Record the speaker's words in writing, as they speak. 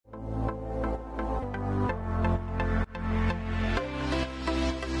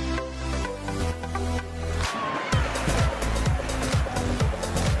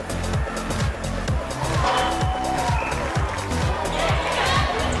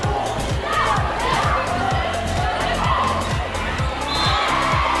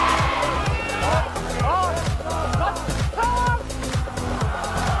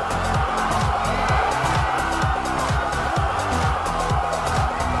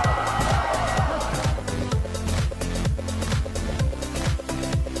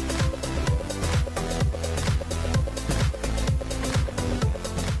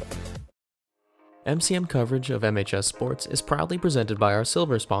MCM coverage of MHS Sports is proudly presented by our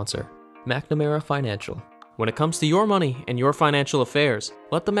silver sponsor, McNamara Financial. When it comes to your money and your financial affairs,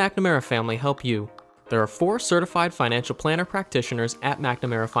 let the McNamara family help you. There are 4 certified financial planner practitioners at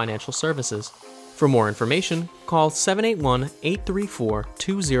McNamara Financial Services. For more information, call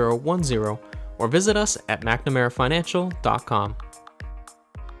 781-834-2010 or visit us at McNamaraFinancial.com.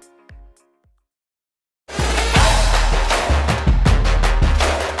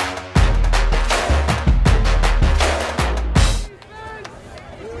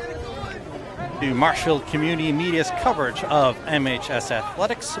 To Marshfield Community Media's coverage of MHS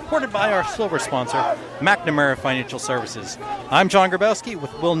Athletics, supported by our silver sponsor, McNamara Financial Services. I'm John Grabowski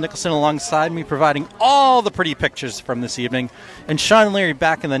with Will Nicholson alongside me, providing all the pretty pictures from this evening, and Sean and Larry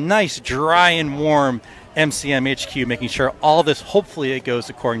back in the nice, dry and warm MCM HQ, making sure all this, hopefully it goes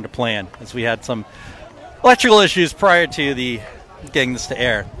according to plan, as we had some electrical issues prior to getting this to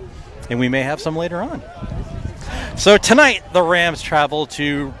air, and we may have some later on. So tonight, the Rams travel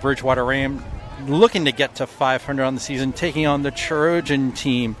to Bridgewater Raynham, looking to get to 500 on the season, taking on the Trojan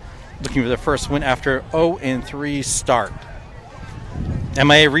team, looking for their first win after a 0-3 start.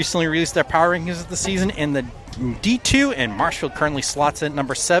 MIA recently released their power rankings of the season in the D2, and Marshfield currently slots in at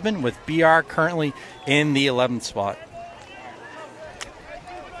number 7, with BR currently in the 11th spot.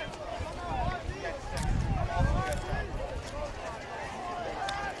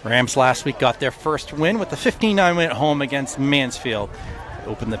 Rams last week got their first win with a 15-9 win at home against Mansfield.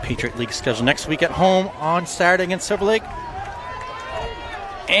 Open the Patriot League schedule next week at home on Saturday against Silver Lake.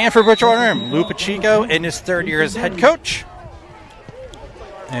 And for Bridgewater, Lou Pacheco in his 3rd year as head coach.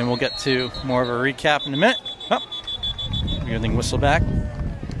 And we'll get to more of a recap in a minute. Oh, everything whistle back.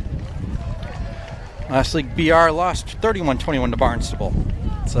 Last week, BR lost 31-21 to Barnstable.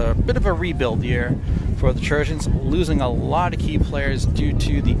 It's a bit of a rebuild year for the Trojans, losing a lot of key players due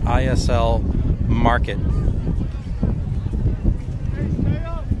to the ISL market.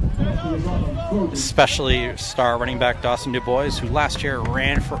 Especially star running back Dawson DuBois, who last year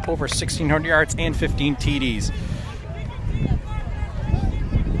ran for over 1,600 yards and 15 TDs.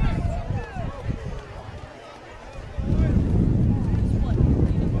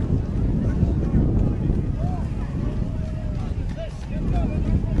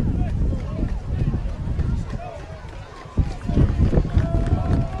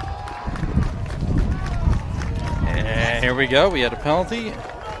 And here we go, we had a penalty.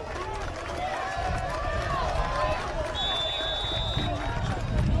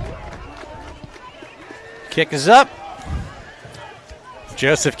 Kick is up.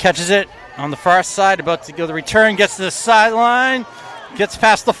 Joseph catches it on the far side, about to go the return, gets to the sideline, gets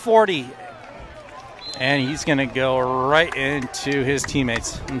past the 40. And he's going to go right into his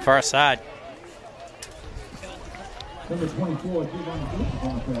teammates on the far side. Number 24,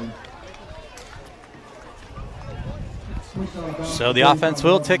 so the offense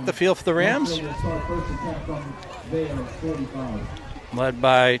will take the field for the Rams, led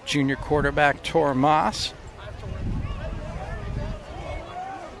by junior quarterback Tor Moss.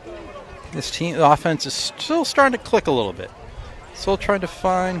 This team, the offense is still starting to click a little bit. Still trying to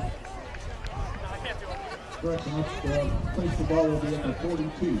find.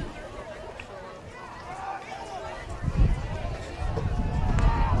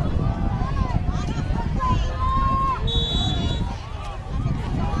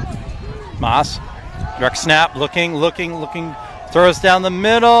 Moss, direct snap, looking, throws down the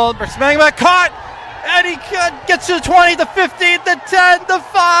middle. McNamara caught, and he gets to the 20, the 15, the 10, the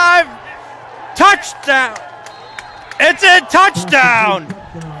 5. Touchdown! It's a touchdown!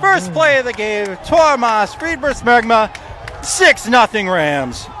 First play of the game, Tormas, Friedberg's Magma, 6-0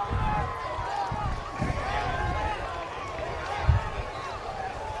 Rams.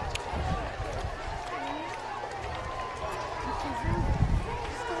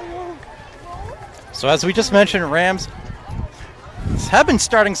 So as we just mentioned, Rams have been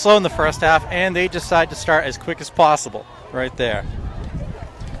starting slow in the first half, and they decide to start as quick as possible right there.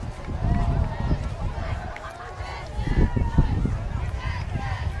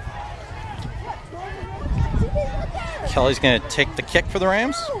 Kelly's going to take the kick for the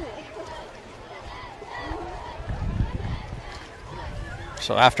Rams.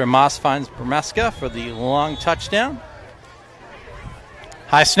 So after Moss finds Bermeska for the long touchdown.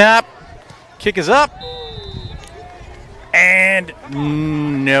 High snap. Kick is up. And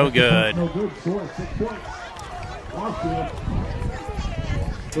no good.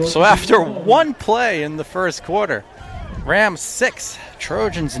 So after one play in the first quarter, Rams 6,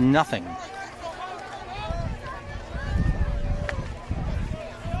 Trojans nothing.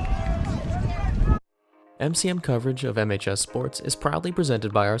 MCM coverage of MHS Sports is proudly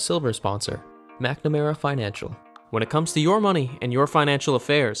presented by our silver sponsor, McNamara Financial. When it comes to your money and your financial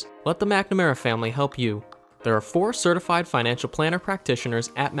affairs, let the McNamara family help you. There are 4 certified financial planner practitioners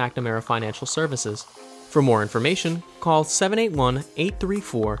at McNamara Financial Services. For more information, call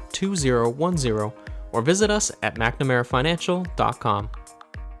 781-834-2010 or visit us at McNamaraFinancial.com.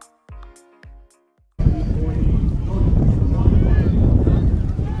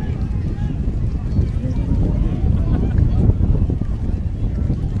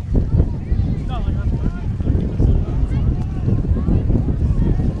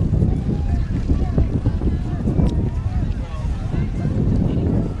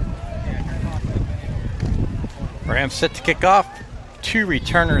 Rams set to kick off. 2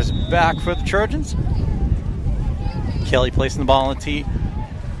 returners back for the Trojans. Kelly placing the ball on the tee.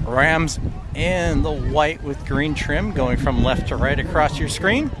 Rams in the white with green trim going from left to right across your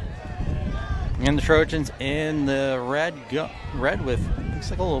screen. And the Trojans in the red with, looks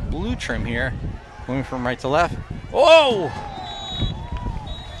like a little blue trim here. Going from right to left. Oh!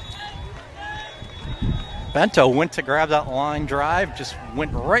 Bento went to grab that line drive, just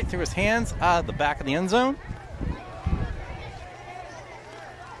went right through his hands out of the back of the end zone.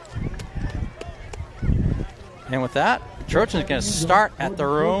 And with that, the Trojans are going to start at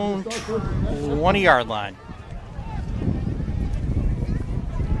their own 20-yard line.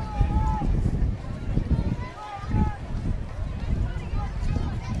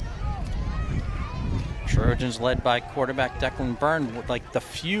 Trojans led by quarterback Declan Byrne with like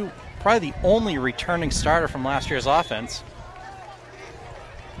probably the only returning starter from last year's offense.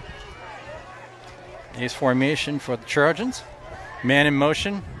 Ace formation for the Trojans. Man in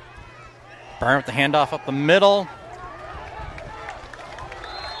motion. Byrne with the handoff up the middle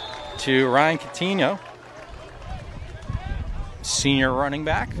to Ryan Coutinho, senior running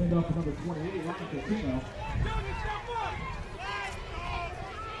back.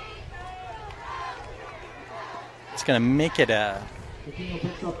 It's going to make it a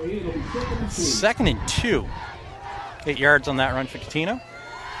 2nd and 2. 8 yards on that run for Coutinho.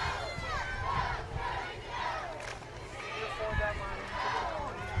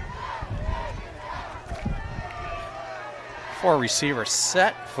 Four receiver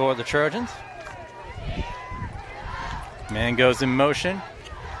set for the Trojans. Man goes in motion.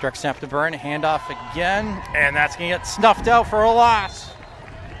 Direct snap to Byrne. Handoff again. And that's going to get snuffed out for a loss.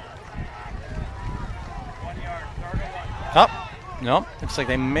 Oh, nope. Looks like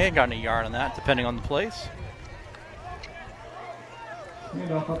they may have gotten a yard on that, depending on the place.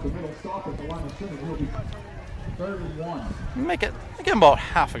 Handoff up the middle. Stop at the line of scrimmage. It'll be 3rd and 1. Make it about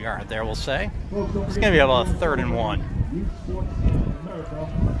half a yard there, we'll say. It's going to be about a 3rd and 1. Youth Sports in America.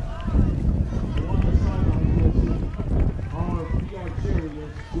 On the sideline, you'll see our PR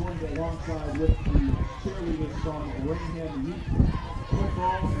cheerleaders joined alongside with the cheerleaders from Raynham Youth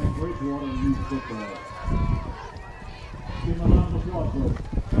Football and Bridgewater Youth Football. Give them a round of applause, folks.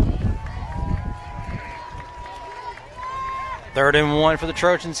 3rd and 1 for the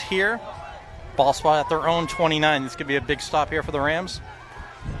Trojans here. Ball spot at their own 29. This could be a big stop here for the Rams.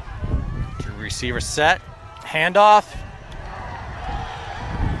 2 receivers set. Handoff.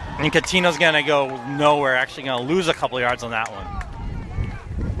 And Coutinho's going to go nowhere. Actually going to lose a couple yards on that one.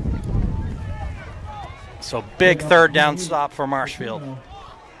 So big 3rd down stop for Marshfield.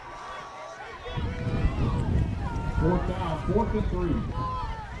 4th down, 4th and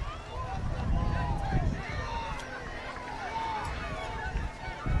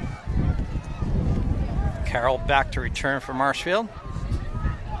 3. Carroll back to return for Marshfield.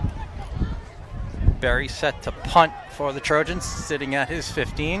 Berry set to punt for the Trojans, sitting at his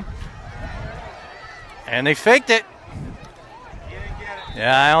 15. And they faked it.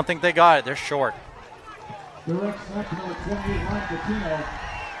 Yeah, I don't think they got it. They're short. Direct snap to number 28, Ryan Coutinho.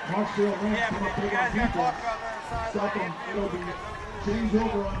 Marshfield Rams come up big on defense. Second, it'll be change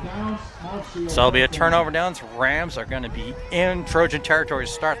over on downs. Marshfield. So it'll be a turnover downs. Rams are going to be in Trojan territory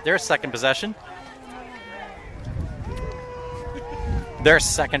to start their second possession. Their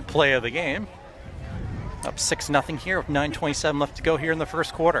second play of the game. Up 6-0 here with 9:27 left to go here in the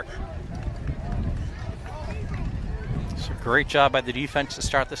first quarter. So great job by the defense to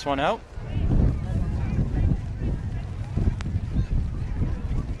start this one out.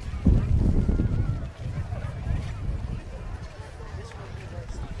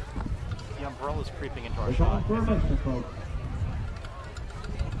 The umbrella's creeping into our shot.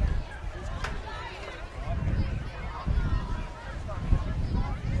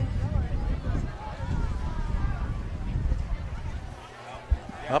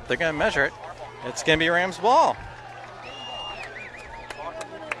 Up, they're going to measure it. It's going to be Rams' ball.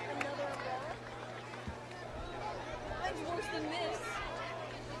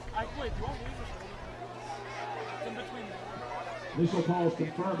 Initial call is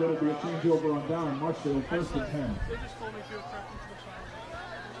confirmed. It'll be a changeover on down. Marshfield, 1st and 10.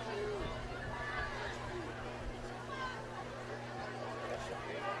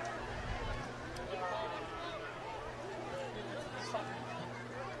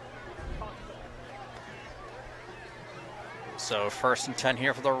 So 1st and 10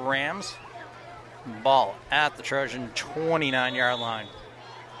 here for the Rams. Ball at the Trojan 29-yard line.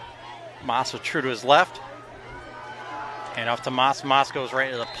 Moss was true to his left. And off to Moss. Moss goes right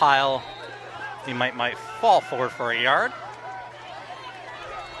into the pile. He might fall forward for a yard.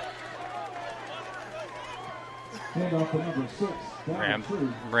 Handoff to number 6.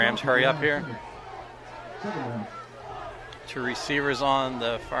 Rams hurry up here. 2 receivers on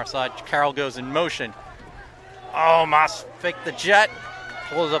the far side. Carroll goes in motion. Oh, Moss faked the jet.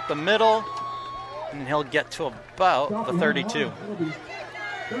 Pulls up the middle. And he'll get to about the 32.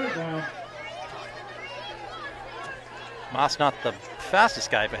 Moss not the fastest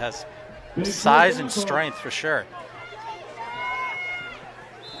guy, but has size and strength for sure.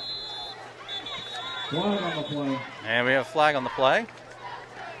 Flag on the play. And we have a flag on the play.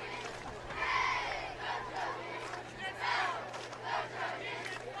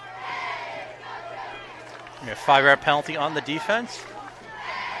 We have a 5-yard penalty on the defense.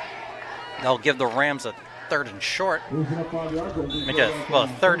 They'll give the Rams a 3rd and short. Make it, well,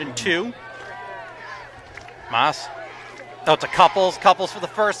 3rd and 2. Moss. Oh, it's a Couples. Couples for the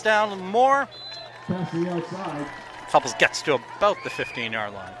first down and more. Pass the outside. Couples gets to about the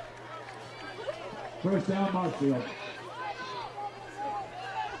 15-yard line. First down, Marshfield.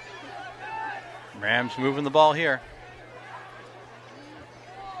 Rams moving the ball here.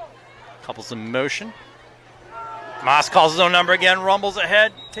 Couples in motion. Moss calls his own number again, rumbles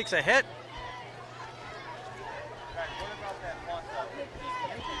ahead, takes a hit.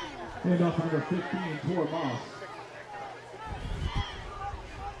 Handoff to number 15, Tor Moss.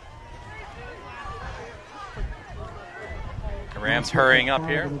 The Rams hurrying up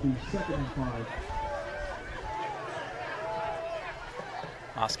here. It'll be 2nd and 5.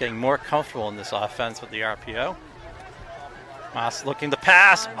 Moss getting more comfortable in this offense with the RPO. Moss looking to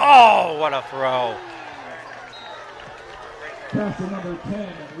pass. Oh, what a throw. Pass to number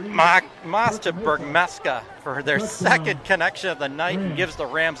 10. Moss to Bergmeska for their second connection of the night and gives the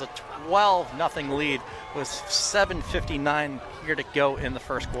Rams a 12-0 lead with 7:59 here to go in the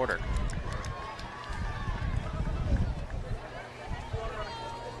first quarter.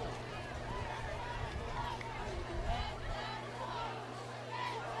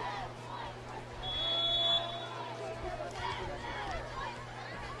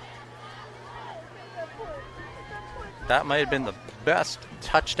 That might have been the best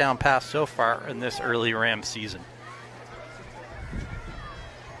touchdown pass so far in this early Rams season.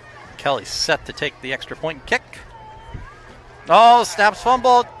 Kelly's set to take the extra point kick. Oh, snaps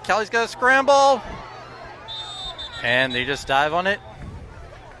fumbled. Kelly's got to scramble. And they just dive on it.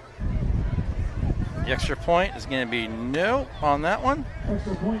 The extra point is going to be no on that one.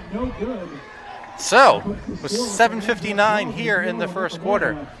 Extra point, no good. So, with 7:59 here in the first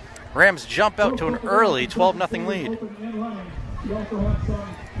quarter, Rams jump out to an early 12-0 lead. You also have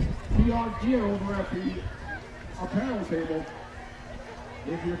some PR gear over at the apparel table.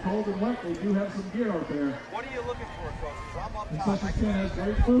 If you're cold and wet, they do have some gear out there. What are you looking for, Coach? I'm up And top. such a stand has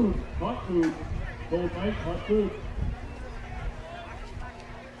great food, hot food. Cold night, hot food.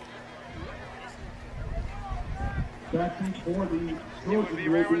 Backseat for the Trojans will be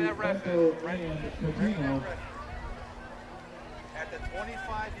Bento and Catino. At the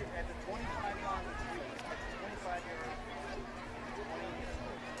 25 yard,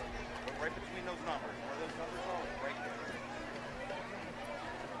 right between those numbers. Where those numbers are, right there.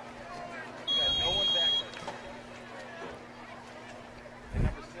 You got no one back there. And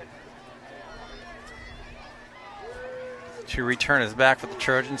number 6. To return is back for the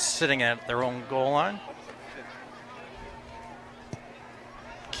Trojans, sitting at their own goal line.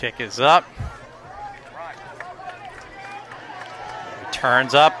 Kick is up.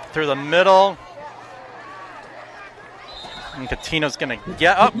 Turns up through the middle. And Catino's going to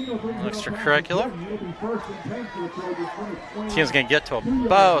get up. Extracurricular. Catino's going to get to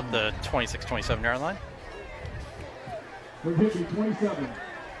about the 26, 27-yard line.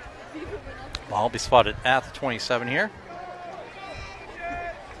 Ball will be spotted at the 27 here.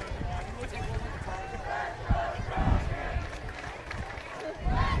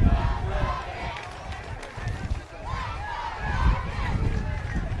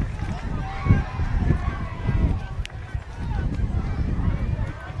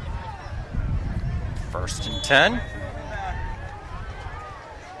 First and 10.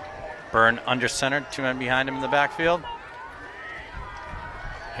 Byrne under center, 2 men behind him in the backfield.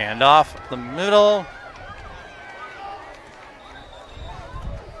 Hand off the middle.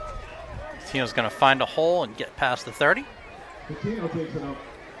 Tino's going to find a hole and get past the 30. Tino takes it up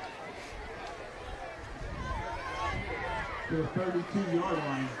to the 32-yard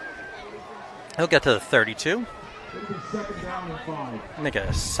line. He'll get to the 32. It'll be second down and 5. Make it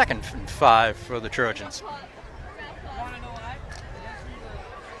a 2nd and 5 for the Trojans.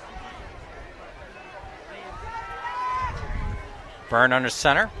 Byrne under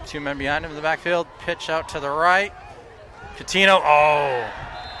center. 2 men behind him in the backfield. Pitch out to the right. Coutinho. Oh!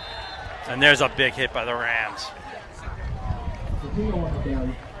 And there's a big hit by the Rams. Coutinho on the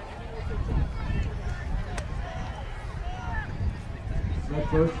carry. That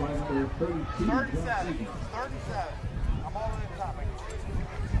first by number 32. 37. 37. I'm all in the top.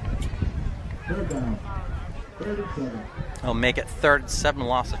 Third down. 37. He'll make it 3rd and 7.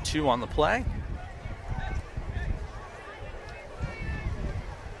 Loss of 2 on the play.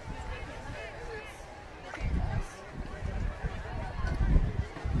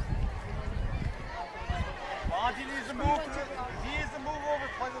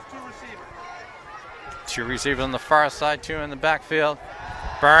 Two receivers on the far side, 2 in the backfield.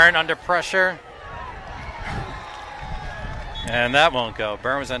 Byrne under pressure. And that won't go.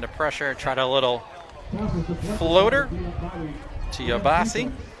 Byrne was under pressure. Tried a little floater to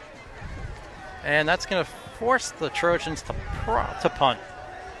Yobasi. And that's going to force the Trojans to punt.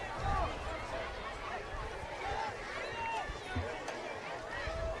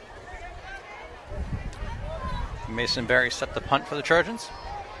 Mason Berry set the punt for the Trojans.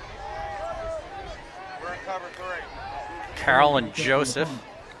 Carroll and Joseph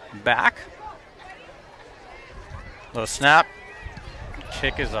back. Low snap.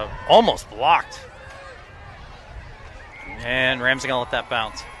 Kick is almost blocked. And Rams are going to let that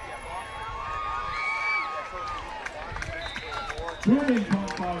bounce.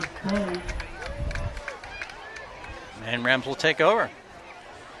 And Rams will take over.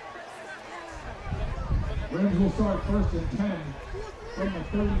 Rams will start 1st and 10 from the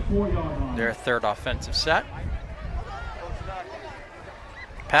 34-yard line. Their 3rd offensive set.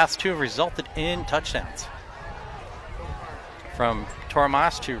 Pass 2 resulted in touchdowns. From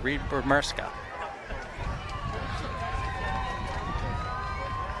Tormas to Reed Bermerska.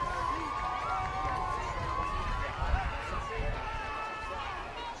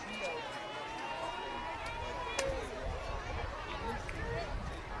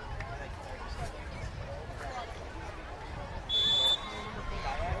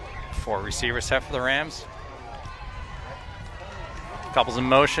 Four receivers set for the Rams. Couples in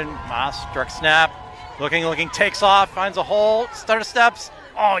motion. Moss, direct snap. Looking, takes off, finds a hole, stutter steps.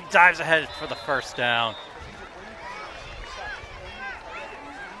 Oh, he dives ahead for the 1st down.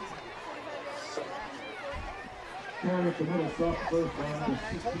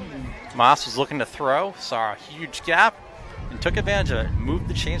 Moss was looking to throw, saw a huge gap, and took advantage of it. Moved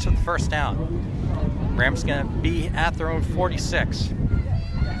the chains for the 1st down. Rams going to be at their own 46.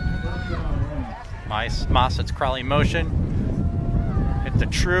 Moss hits Crowley in motion. Hit the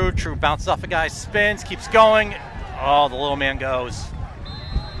True bounces off a guy, spins, keeps going. Oh, the little man goes.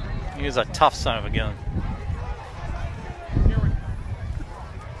 He is a tough son of a gun.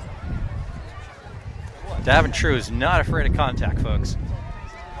 Davin True is not afraid of contact, folks.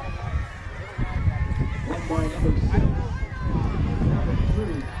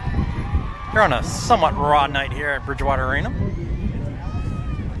 You're on a somewhat raw night here at Bridgewater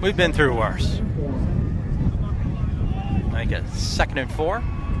Raynham. We've been through worse. Make it 2nd and 4.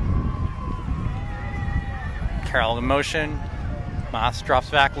 Carroll in motion. Moss drops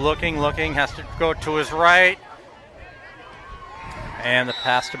back, looking, has to go to his right. And the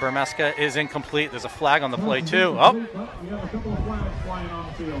pass to Bermeska is incomplete. There's a flag on the play, too. Oh,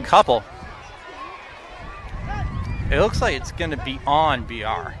 couple. It looks like it's going to be on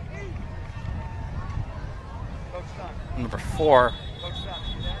BR. Number 4,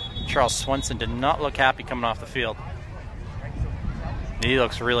 Charles Swenson, did not look happy coming off the field. He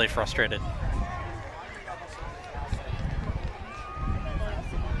looks really frustrated.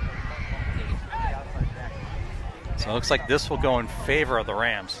 So it looks like this will go in favor of the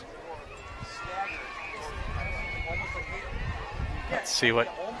Rams. Let's see what.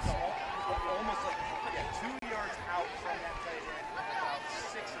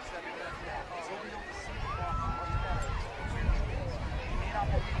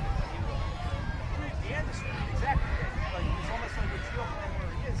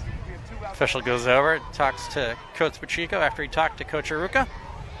 Official goes over, talks to Coach Pacheco after he talked to Coach Aruka.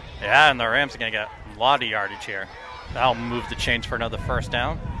 Yeah, and the Rams are going to get a lot of yardage here. That'll move the chains for another 1st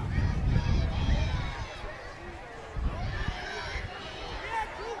down.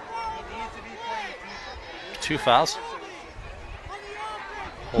 2 fouls.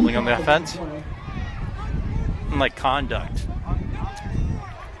 Holding on the offense. Unlike conduct.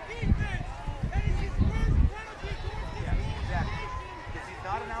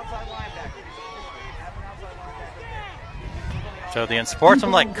 So the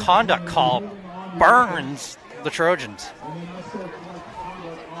unsportsmanlike conduct call burns the Trojans.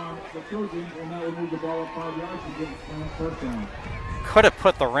 Could have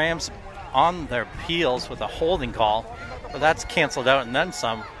put the Rams on their heels with a holding call, but that's canceled out and then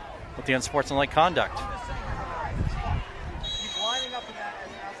some with the unsportsmanlike conduct.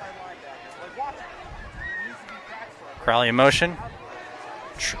 Crowley in motion.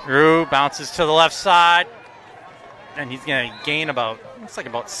 True bounces to the left side. And he's going to gain about, looks like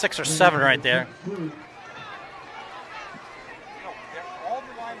about 6 or 7 right there.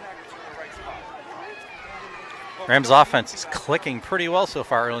 Rams offense is clicking pretty well so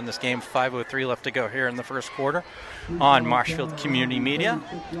far early in this game. 5:03 left to go here in the first quarter on Marshfield Community Media.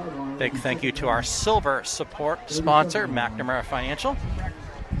 Big thank you to our silver support sponsor, McNamara Financial.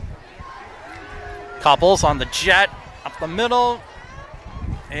 Couples on the jet, up the middle.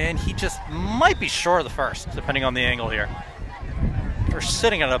 And he just might be short of the first, depending on the angle here. We're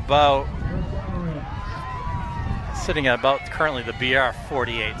sitting at about currently the BR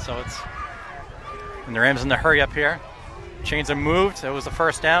 48, so it's, and the Rams in the hurry up here. Chains are moved. It was the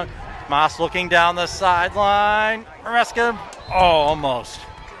first down. Moss looking down the sideline. Remeska, almost.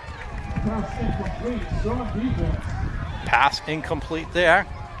 Pass incomplete there.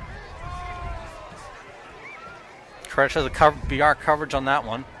 Credit to the BR coverage on that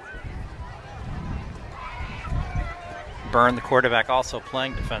one. Byrne, the quarterback, also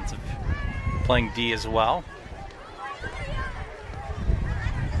playing defensive, playing D as well.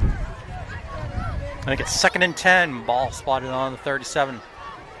 I think it's 2nd and 10. Ball spotted on the 37.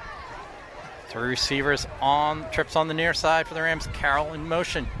 3 receivers on trips on the near side for the Rams. Carroll in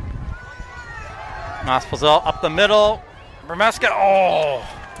motion. Mospazell up the middle. Remeska,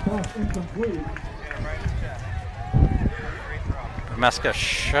 Remeska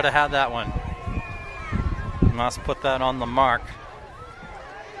should have had that one. Moss put that on the mark.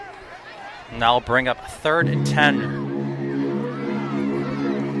 Now will bring up 3rd and 10.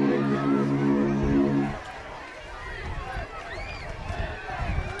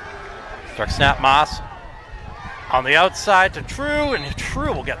 Direct snap, Moss on the outside to True, and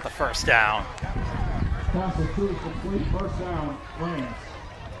True will get the first down. Pass is complete, first down, Rams.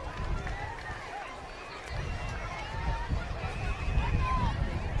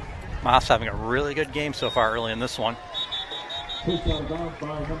 Moss having a really good game so far early in this one.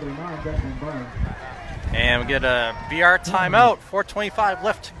 And we get a BR timeout. 4:25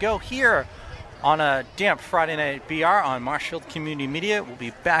 left to go here on a damp Friday night BR on Marshfield Community Media. We'll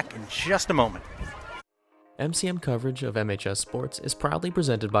be back in just a moment. MCM coverage of MHS Sports is proudly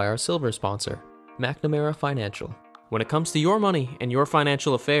presented by our silver sponsor, McNamara Financial. When it comes to your money and your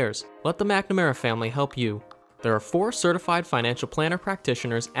financial affairs, let the McNamara family help you. There are 4 certified financial planner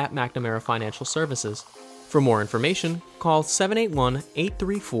practitioners at McNamara Financial Services. For more information, call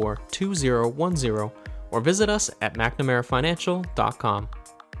 781-834-2010 or visit us at McNamaraFinancial.com.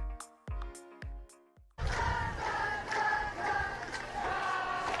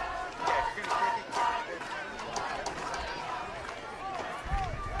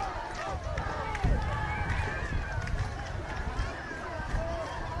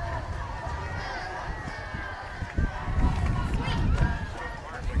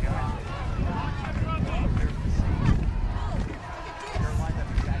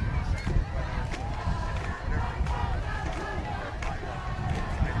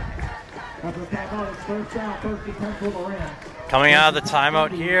 Coming out of the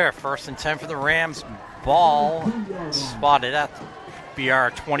timeout here, 1st and 10 for the Rams. Ball spotted at BR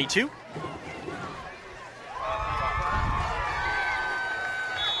 22.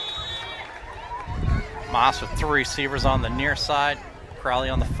 Moss with 3 receivers on the near side. Crowley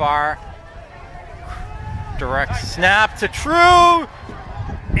on the far. Direct snap to True.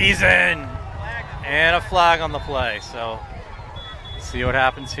 He's in. And a flag on the play. So let's see what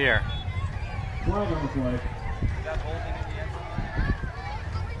happens here.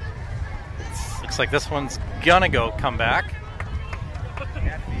 Looks like this one's gonna come back.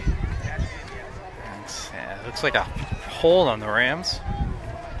 It looks like a hold on the Rams.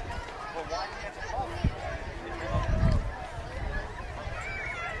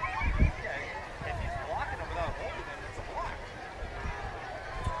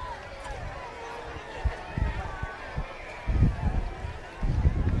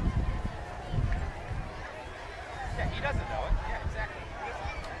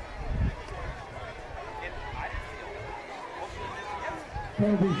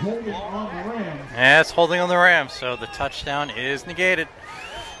 penalty holding on the Rams. Yeah, it's holding on the Rams, so the touchdown is negated.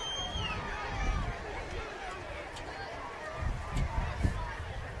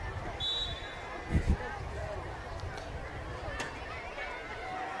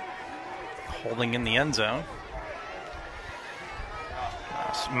 Holding in the end zone.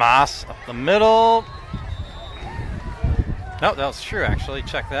 Moss up the middle. No, that was true, actually.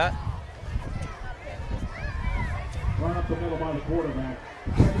 Check that. Run up the middle by the quarterback.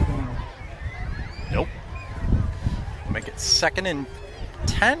 Second down. Nope. Make it 2nd and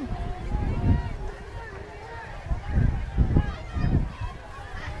 10.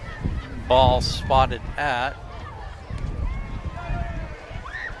 Ball spotted at.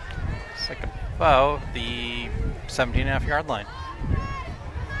 It's like about the 17.5-yard line.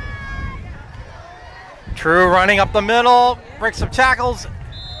 True running up the middle, breaks some tackles.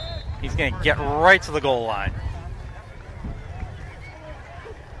 He's going to get right to the goal line.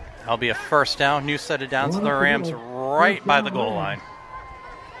 That'll be a first down. New set of downs to the Rams right by the goal line.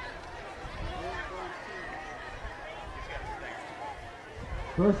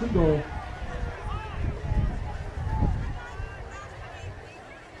 First and goal.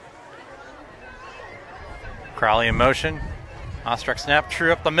 Crowley in motion. Ostrich snap,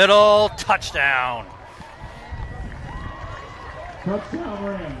 True up the middle, touchdown. Touchdown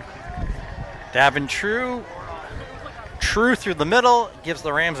Rams. Davin True through the middle, gives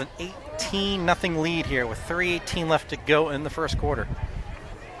the Rams an 18-0 lead here with 3:18 left to go in the first quarter.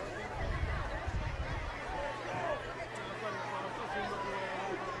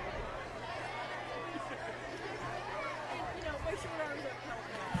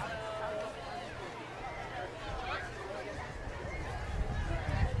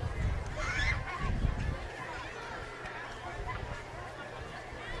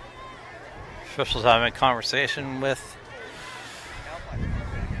 Officials having a conversation with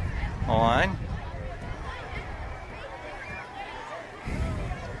the line.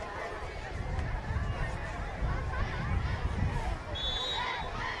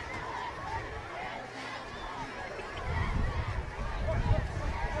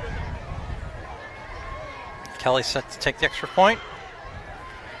 Kelly set to take the extra point.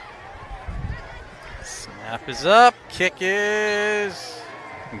 Snap is up. Kick is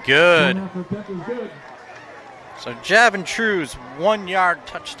good. So Javin True's 1-yard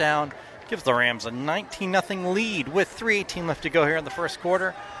touchdown gives the Rams a 19-0 lead with 3:18 left to go here in the first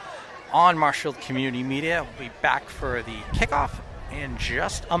quarter on Marshfield Community Media. We'll be back for the kickoff in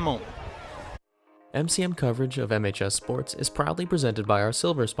just a moment. MCM coverage of MHS Sports is proudly presented by our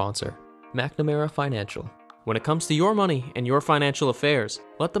silver sponsor, McNamara Financial. When it comes to your money and your financial affairs,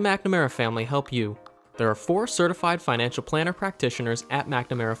 let the McNamara family help you. There are 4 certified financial planner practitioners at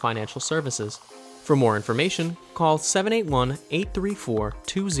McNamara Financial Services. For more information, call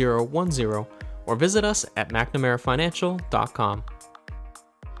 781-834-2010 or visit us at McNamaraFinancial.com.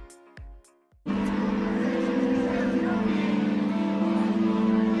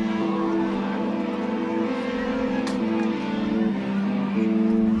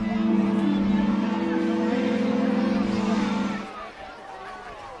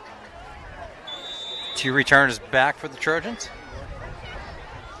 Two returners back for the Trojans.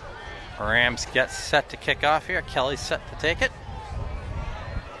 Rams get set to kick off here. Kelly's set to take it.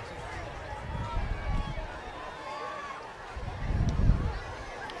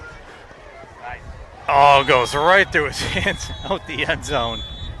 Oh, goes right through his hands out the end zone.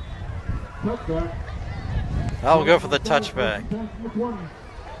 That'll go for the touchback.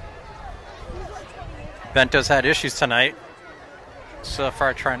 Bento's had issues tonight so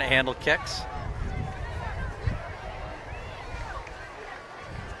far trying to handle kicks.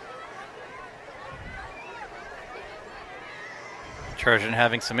 Trojan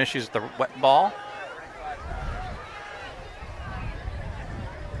having some issues with the wet ball.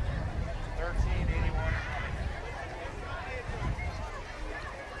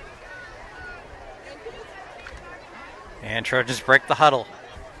 And Trojans break the huddle.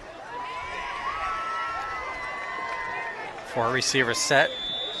 4 receivers set.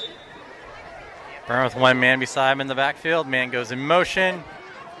 Byrne with 1 man beside him in the backfield. Man goes in motion.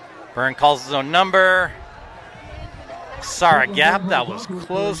 Byrne calls his own number. Sorry, gap that was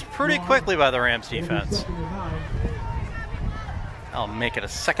closed pretty quickly by the Rams defense. I'll make it a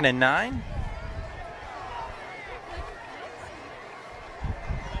 2nd and 9.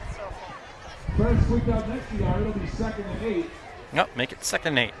 First week out next year, it'll be 2nd and 8. Nope, make it 2nd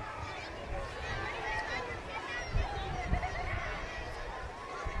and 8.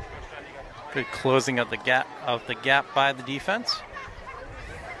 Good closing of the gap by the defense.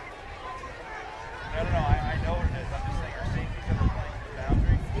 I know what it is. I'm just saying our safeties that are playing down.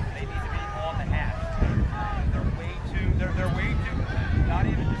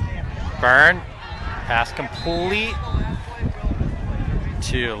 Burn. Pass complete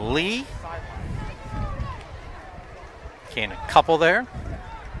to Lee. Gain a couple there.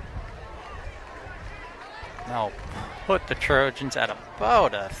 Now put the Trojans at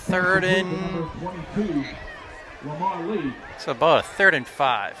about a 3rd and... So about a 3rd and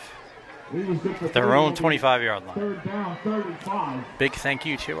 5. At their own 25-yard line. 3rd down, 3rd and 5. Big thank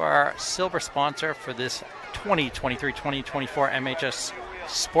you to our silver sponsor for this 2023-2024 MHS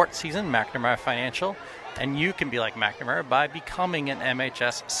Sports season, McNamara Financial. And you can be like McNamara by becoming an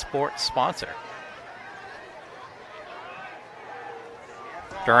MHS Sports sponsor.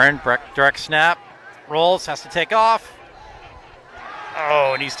 Duran, direct snap, rolls, has to take off.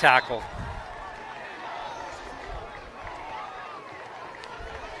 Oh, and he's tackled.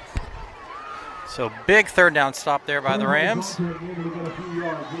 So big 3rd down stop there by the Rams.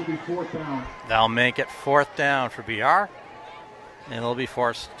 That'll make it 4th down for BR. And it'll be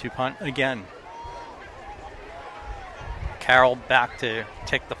forced to punt again. Carroll back to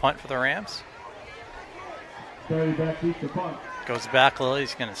take the punt for the Rams. Goes back a little.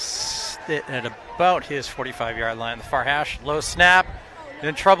 He's going to sit at about his 45-yard line. The far hash. Low snap.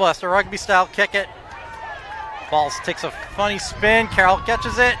 In trouble. Has to rugby style kick it. Ball takes a funny spin. Carroll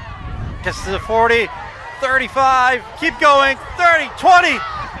catches it. Gets to the 40. 35. Keep going. 30. 20.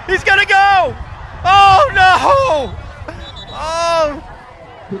 He's going to go. Oh, no. Oh.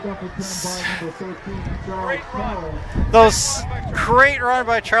 Those great run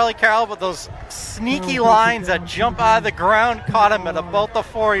by Charlie Carroll, but those sneaky lines that jump out of the ground caught him at about the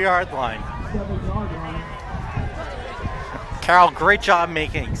 4-yard line. Carroll, great job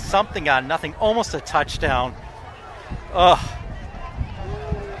making something out of nothing, almost a touchdown. Ugh.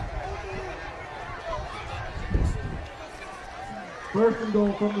 First and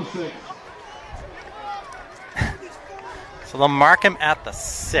goal from the 6. So they'll mark him at the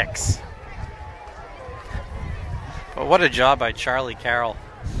 6. But what a job by Charlie Carroll.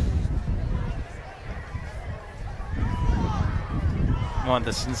 One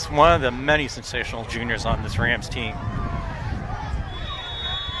of the many sensational juniors on this Rams team.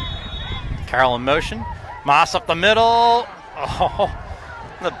 Carroll in motion. Moss up the middle. Oh,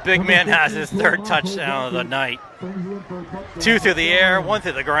 the big man has his 3rd touchdown of the night. 2 through the air, 1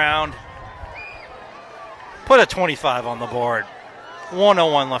 through the ground. Put a 25 on the board.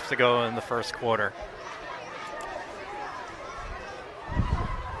 1:01 left to go in the 1st quarter.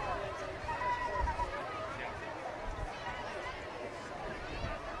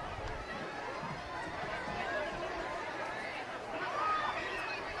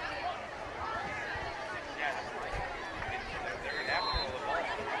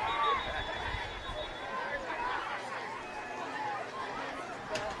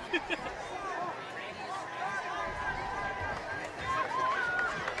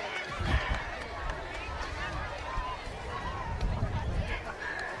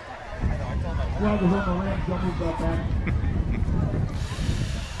 Flag is on the Rams. Don't move that back.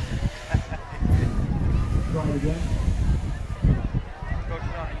 Try it again. Coach,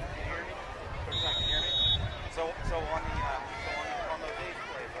 can you hear me? Coach, can you hear me? So on those 8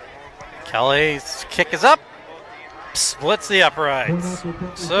 plays, Kelly's kick is up. Splits the uprights.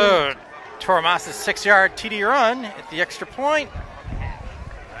 So Toramas' 6-yard TD run at the extra point.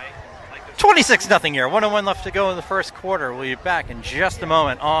 26-0 here. 1:01 left to go in the 1st quarter. We'll be back in just a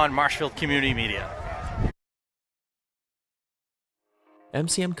moment on Marshfield Community Media.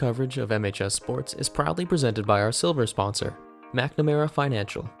 MCM coverage of MHS Sports is proudly presented by our silver sponsor, McNamara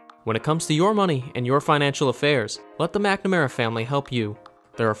Financial. When it comes to your money and your financial affairs, let the McNamara family help you.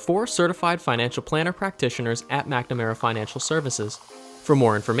 There are 4 certified financial planner practitioners at McNamara Financial Services. For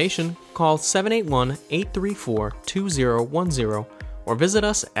more information, call 781-834-2010 or visit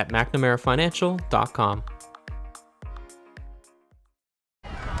us at McNamaraFinancial.com.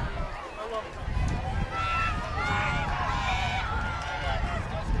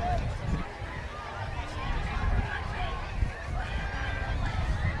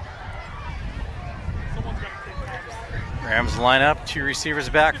 Rams line up, 2 receivers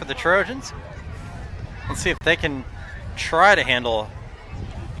back for the Trojans. Let's see if they can try to handle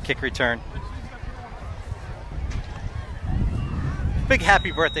a kick return. Big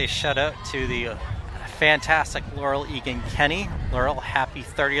happy birthday shout out to the fantastic Laurel Egan Kenny. Laurel, happy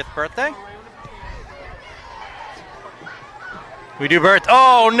 30th birthday. We do birth.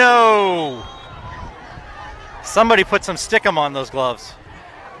 Oh no! Somebody put some stickum on those gloves.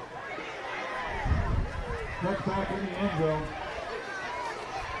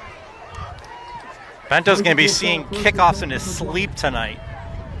 Bento's going to be seeing kickoffs in his sleep tonight.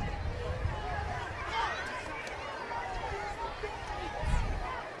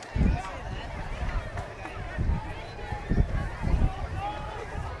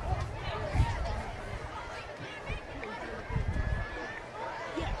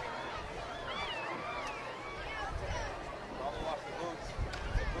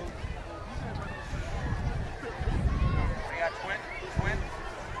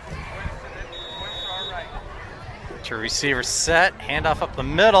 Two receivers set, handoff up the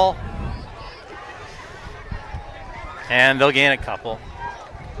middle. And they'll gain a couple.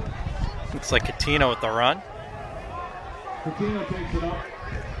 Looks like Catino with the run. Catino takes it up.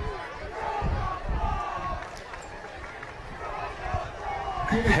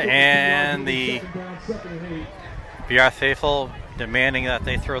 And the BR faithful demanding that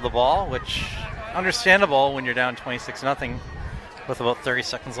they throw the ball, which understandable when you're down 26-0 with about 30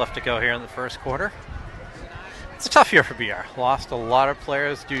 seconds left to go here in the first quarter. It's a tough year for BR. Lost a lot of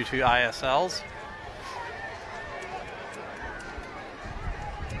players due to ISLs.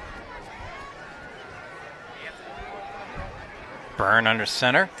 Burn under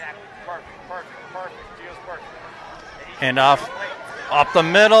center. Hand off up the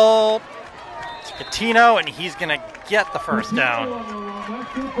middle to Catino, and he's going to get the first down.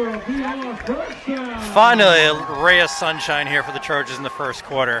 Finally, a ray of sunshine here for the Trojans in the first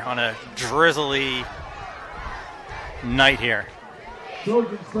quarter on a drizzly night here.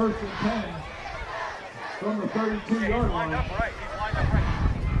 Trojans first and 10 from the 32-yard line.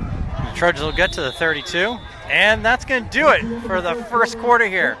 The Trojans will get to the 32, and that's going to do it for the first quarter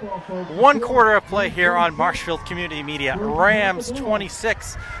here. 1 quarter of play here on Marshfield Community Media. Rams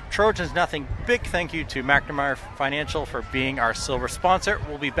 26, Trojans nothing. Big thank you to McNamara Financial for being our silver sponsor.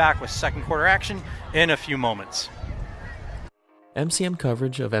 We'll be back with second quarter action in a few moments. MCM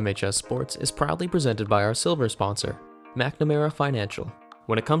coverage of MHS Sports is proudly presented by our silver sponsor, McNamara Financial.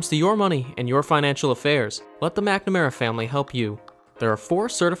 When it comes to your money and your financial affairs, let the McNamara family help you. There are 4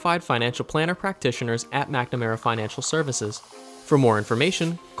 certified financial planner practitioners at McNamara Financial Services. For more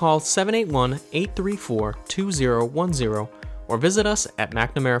information, call 781-834-2010 or visit us at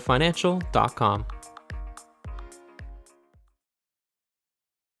McNamaraFinancial.com.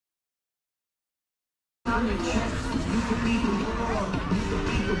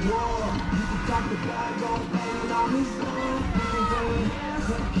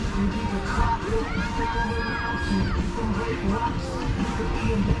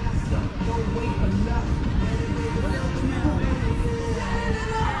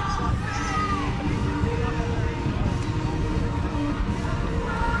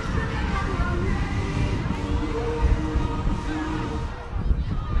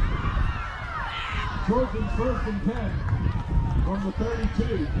 Trojans first and 10 from the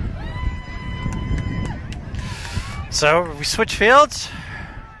 32. So we switch fields.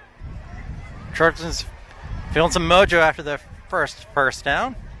 Trojans feeling some mojo after their first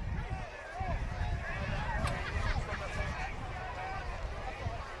down.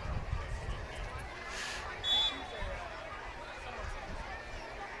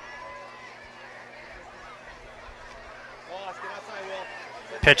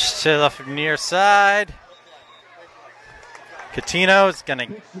 Pitch to the near side. Catino is going to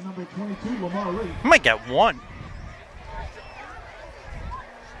might get one.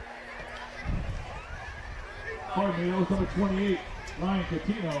 Pardon me, that was number 28, Ryan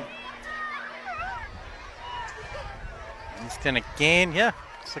Catino. He's going to gain, yeah,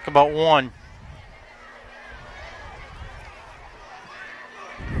 looks like about one.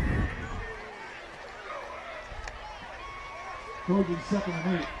 Trojans second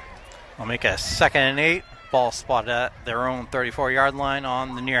and 8. I'll make a 2nd and 8. Ball spotted at their own 34-yard line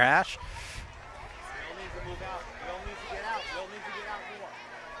on the near hash.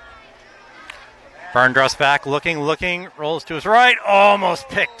 Burn draws back, looking, rolls to his right, almost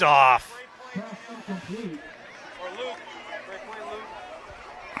picked off.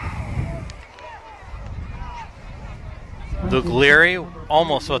 Luke Leary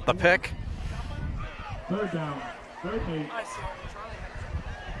almost with the pick. Third down, 3rd and 8.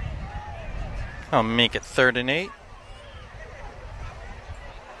 I'll make it 3rd and 8.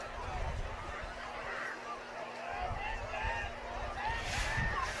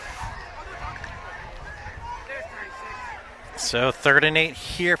 So 3rd and 8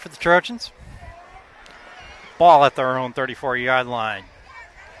 here for the Trojans. Ball at their own 34-yard line.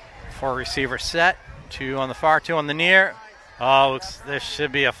 4 receivers set. 2 on the far, 2 on the near. Oh, there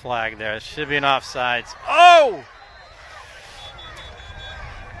should be a flag there. There should be an offsides. Oh!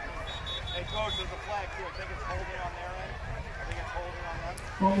 Hey, Coach, there's a flag too. I think it's holding on their end. I think it's holding on them.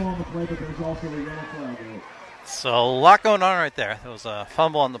 Fumble on the play, but there's also a yellow flag. So a lot going on right there. There was a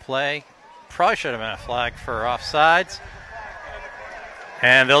fumble on the play. Probably should have been a flag for offsides.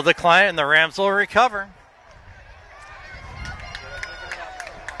 And they'll decline it, and the Rams will recover.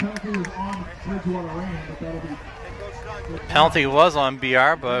 Penalty was on Bridgewater Raynham, but that'll be... Penalty was on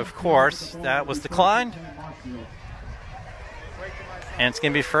BR, but of course that was declined. And it's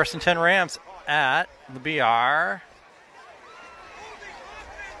going to be 1st and 10 Rams at the BR.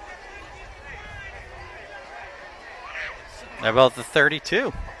 About the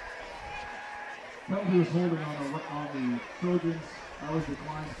 32. Penalty was holding on the Trojans. That was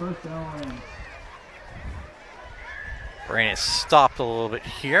declined. First down Rams. Rain is stopped a little bit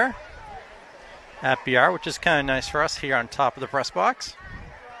here at BR, which is kind of nice for us here on top of the press box.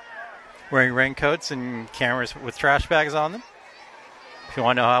 Wearing raincoats and cameras with trash bags on them. If you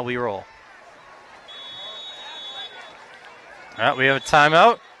want to know how we roll. All right, we have a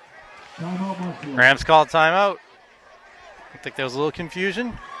timeout. Rams call timeout. I think there was a little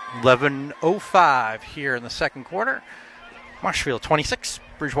confusion. 11:05 here in the second quarter. Marshfield 26,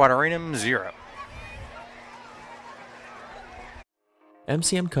 Bridgewater Raynham 0.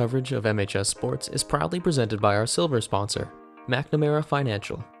 MCM coverage of MHS Sports is proudly presented by our silver sponsor, McNamara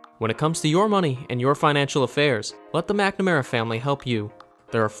Financial. When it comes to your money and your financial affairs, let the McNamara family help you.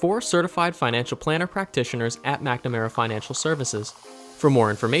 There are 4 certified financial planner practitioners at McNamara Financial Services. For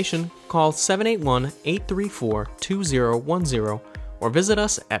more information, call 781-834-2010 or visit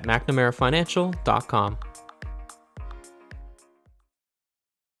us at McNamaraFinancial.com.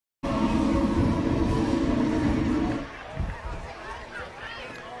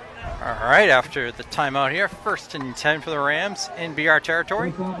 All right, after the timeout here, 1st and 10 for the Rams in BR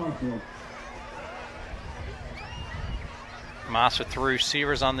territory. Moss with 3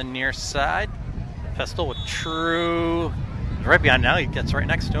 receivers on the near side. Pestle with True right behind now. He gets right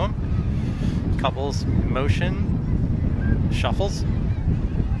next to him. Couples motion. Shuffles.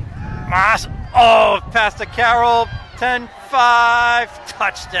 Moss. Oh, pass to Carroll. 10-5.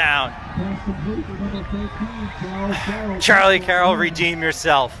 Touchdown. Charlie Carroll, redeem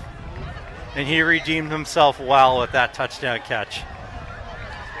yourself. And he redeemed himself well with that touchdown catch.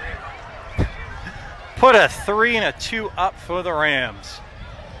 Put a 3 and a 2 up for the Rams.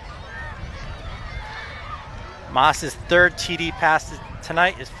 Moss's 3rd TD pass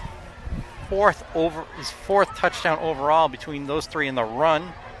tonight is 4th touchdown overall between those 3 in the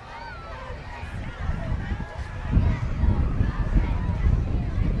run.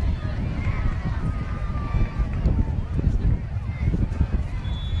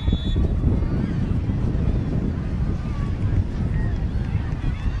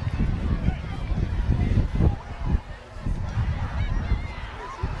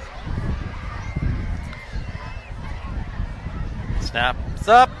 Snaps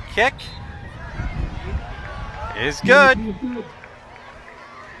up, kick is good.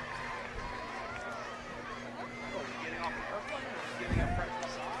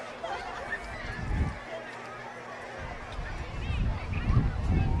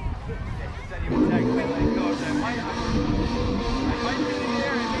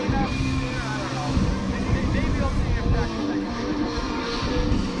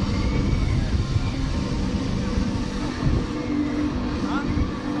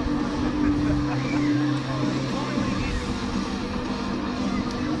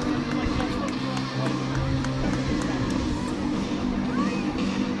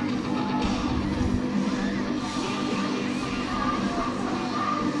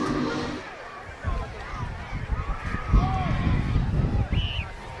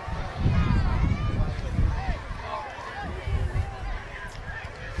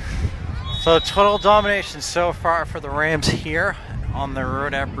 So total domination so far for the Rams here on the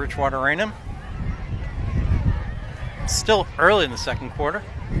road at Bridgewater Raynham. It's still early in the second quarter.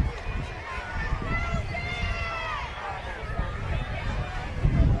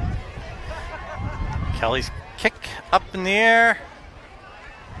 Kelly's kick up in the air.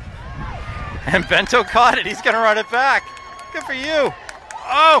 And Bento caught it. He's going to run it back. Good for you.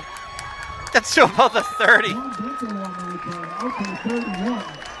 Oh, that's to about the 30.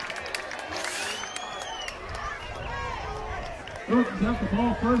 Trojans have the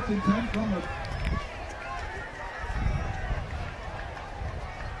ball 1st and 10 from the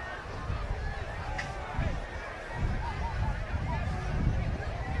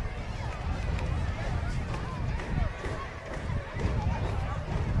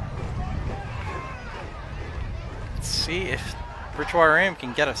Let's see if Bridgewater Raynham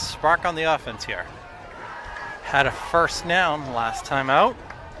can get a spark on the offense here. Had a 1st down last time out.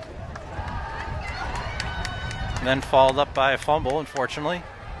 And then followed up by a fumble, unfortunately.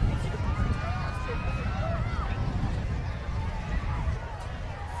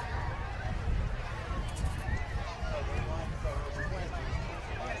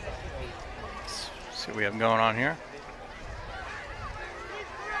 Let's see what we have going on here.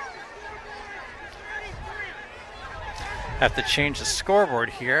 Have to change the scoreboard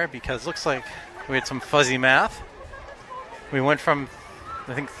here because it looks like we had some fuzzy math. We went from,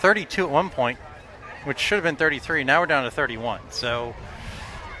 I think, 32 at one point, which should have been 33. Now we're down to 31. So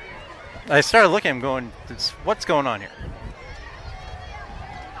I started looking at him going, what's going on here?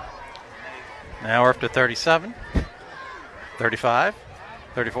 Now we're up to 37, 35,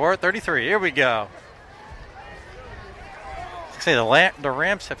 34, 33. Here we go. Say the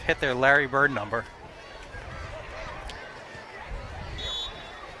Rams have hit their Larry Bird number.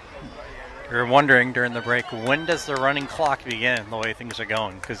 We were wondering during the break, when does the running clock begin the way things are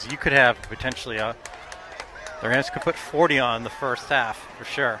going? Because you could have potentially the Rams could put 40 on the first half for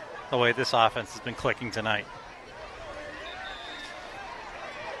sure, the way this offense has been clicking tonight.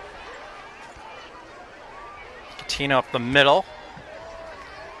 Catino up the middle.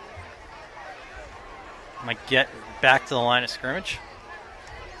 Might get back to the line of scrimmage.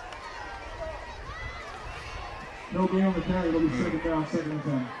 No gain on the carry. It'll be second down, second and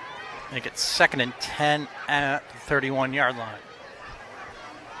 10. Make it 2nd and 10 at the 31-yard line.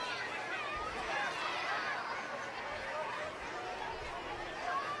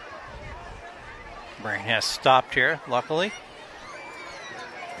 Brain has stopped here, luckily.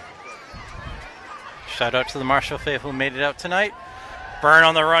 Shout out to the Marshfield faithful who made it out tonight. Byrne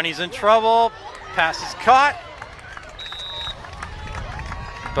on the run, he's in trouble. Pass is caught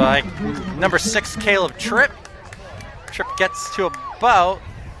by number 6, Caleb Tripp. Tripp gets to about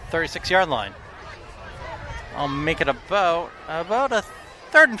 36-yard line. I'll make it about a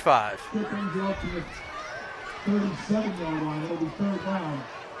 3rd and 5. Tripp brings you up to the 37-yard line. It'll be third down.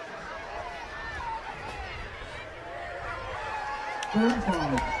 3rd and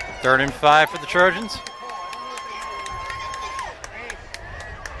 5. 3rd and 5 for the Trojans.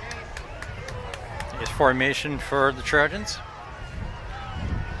 Here's formation for the Trojans.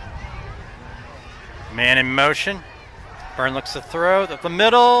 Man in motion. Byrne looks to throw up the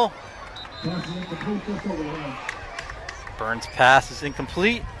middle. Byrne's pass is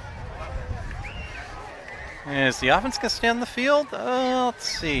incomplete. Is the offense going to stay on the field? Let's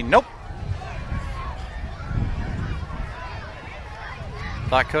see. Nope.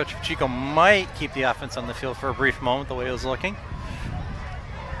 Thought Coach Pacheco might keep the offense on the field for a brief moment, the way it was looking.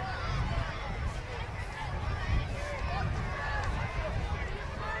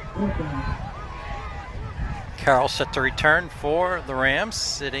 Carroll set to return for the Rams,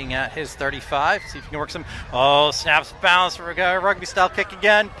 sitting at his 35. See if he can work some. Oh, snaps bounce. We're going to rugby style kick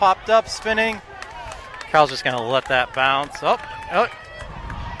again. Popped up, spinning. Carroll's just going to let that bounce. Oh.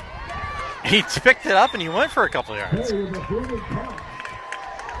 He picked it up and he went for a couple of yards.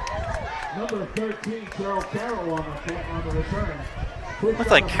 Number 13, Carroll on the return.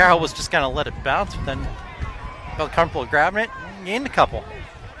 Looked like Carroll was just going to let it bounce, but then felt comfortable grabbing it and gained a couple.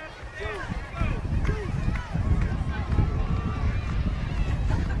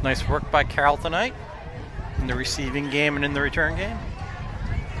 Nice work by Carroll tonight in the receiving game and in the return game.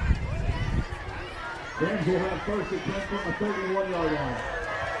 Rams will have 1st and 10 from the 31-yard line.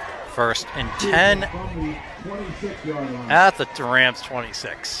 1st and 10 from the 26-yard line. at the Rams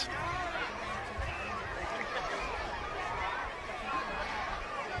 26.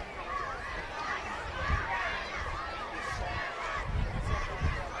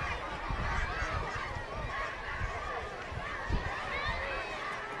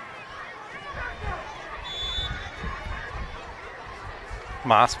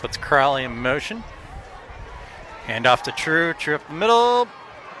 Moss puts Crowley in motion. Hand off to True. True up the middle.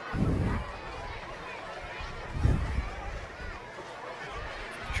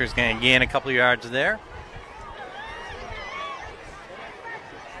 True's going to gain a couple yards there.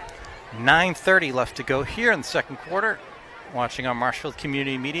 9:30 left to go here in the second quarter. Watching on Marshfield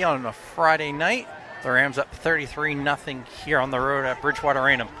Community Media on a Friday night. The Rams up 33-0 here on the road at Bridgewater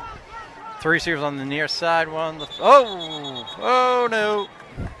Raynham. 3 receivers on the near side. One. Oh no.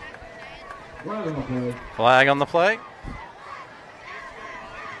 Flag on the play.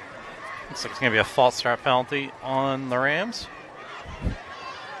 Looks like it's going to be a false start penalty on the Rams.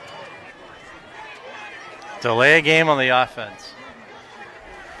 Delay a game on the offense.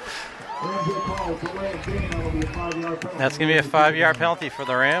 That's going to be a 5-yard penalty for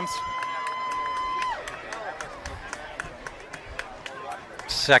the Rams.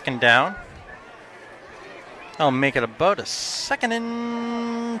 2nd down. I'll make it about a 2nd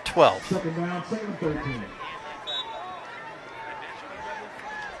and 12. 2nd down, 2nd and 13.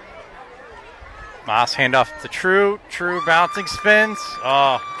 Moss handoff to True. True bouncing spins.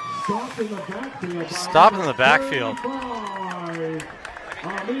 Oh. Stop in the backfield.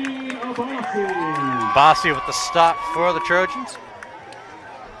 Bossi with the stop for the Trojans.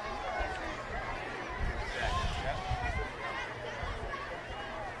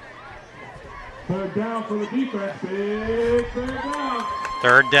 Third down for the defense. Big third down.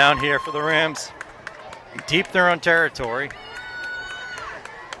 3rd down here for the Rams. Deep their own territory.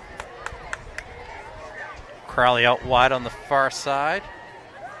 Crowley out wide on the far side.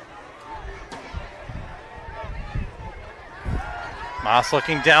 Moss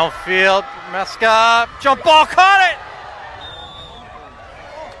looking downfield. Meska, jump ball, caught it!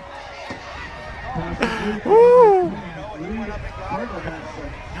 Woo!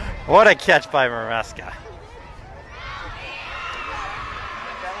 What a catch by Maresca.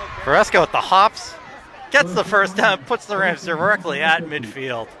 Maresca with the hops, gets the first down, puts the Rams directly at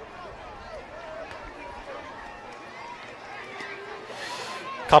midfield.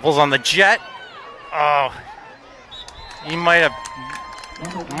 Couples on the jet. Oh, he might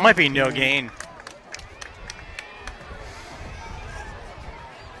be no gain.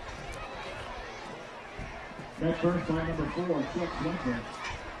 That first by number 4, Flex Winter.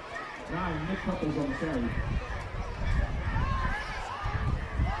 9, Nick Couples on the carry.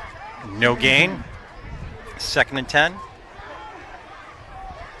 No gain. 2nd and 10.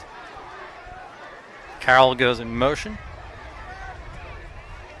 Carroll goes in motion.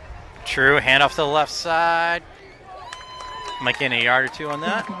 True, hand off to the left side. Might gain a yard or two on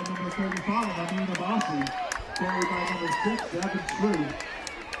that. By number 35, Varsity. Carried by number 6, Evan True.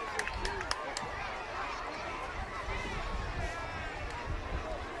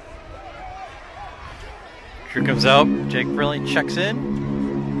 True comes out. Jake Brilliant checks in.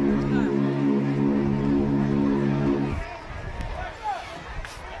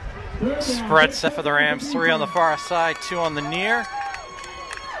 Spread set for the Rams. 3 on the far side, 2 on the near.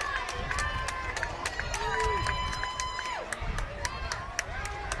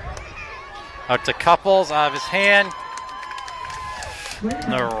 Out to Couples, out of his hand.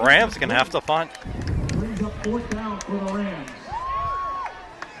 The Rams going to have to punt. Brings up 4th down for the Rams.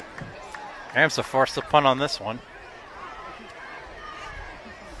 Rams are forced to punt on this one.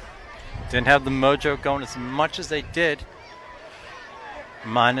 Didn't have the mojo going as much as they did.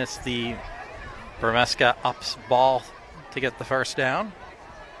 Minus the Bermeska ups ball to get the first down.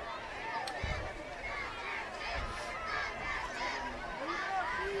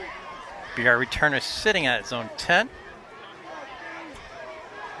 BR returner sitting at his own 10.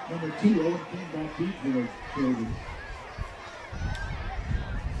 Number 2, Owen came back deep for the Tigers.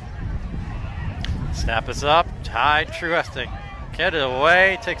 Snap is up. Ty True has to get it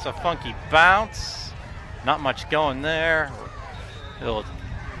away. Takes a funky bounce. Not much going there. It'll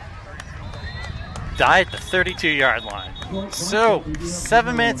die at the 32-yard line. So,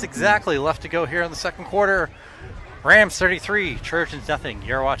 7 minutes exactly left to go here in the second quarter. Rams 33, Trojans nothing.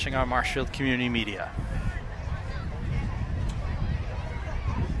 You're watching on Marshfield Community Media.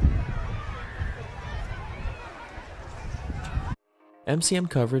 MCM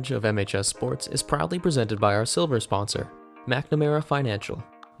coverage of MHS Sports is proudly presented by our silver sponsor, McNamara Financial.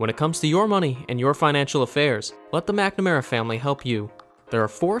 When it comes to your money and your financial affairs, let the McNamara family help you. There are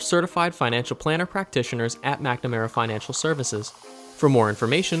 4 certified financial planner practitioners at McNamara Financial Services. For more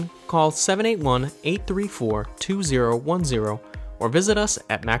information, call 781-834-2010 or visit us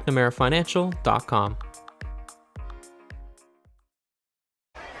at McNamaraFinancial.com.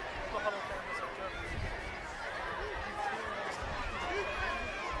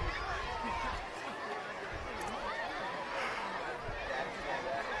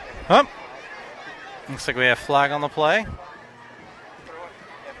 Oh, looks like we have flag on the play.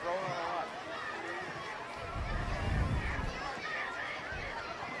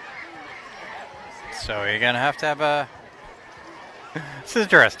 So you're going to have a... This is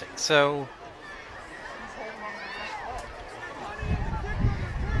interesting. So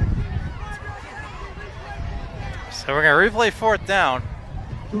we're going to replay 4th down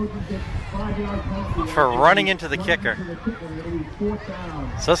for running into the kicker.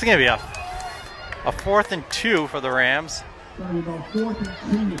 So this is going to be a 4th and 2 for the Rams.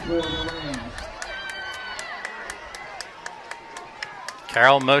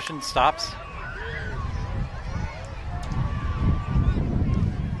 Carroll motion stops.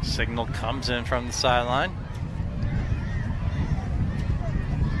 Signal comes in from the sideline.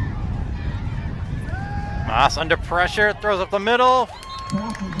 Moss under pressure, throws up the middle.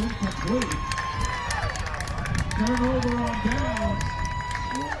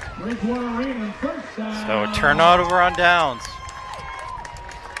 So a turnover on downs.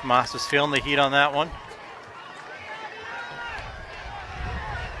 Moss was feeling the heat on that one.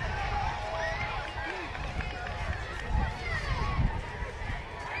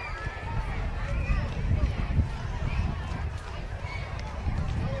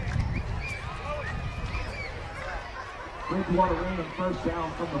 Bridgewater Raynham first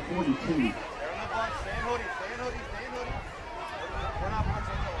down from the 42.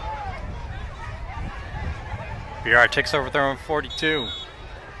 BR takes over their own 42.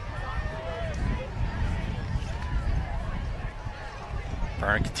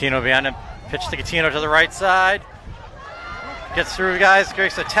 Burn Catino behind him. Pitch to Catino to the right side. Gets through, guys.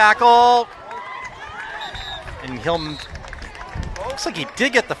 Breaks a tackle. And he'll... Looks like he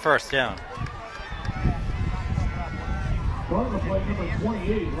did get the first down. Starting to play number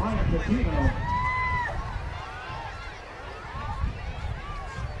 28, Ryan Patino.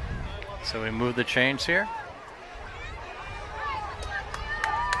 So we move the chains here.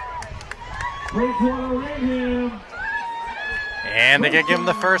 Bridgewater Raynham. And they give him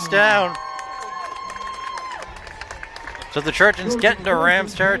the first down. So the Trojans get into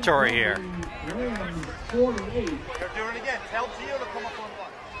Rams territory here. Rams 48. They're doing it again. Tell Gio to come up on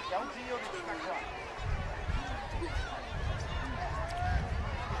one. Tell Gio to expect run.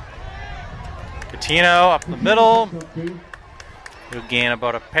 Patino up the middle. He'll gain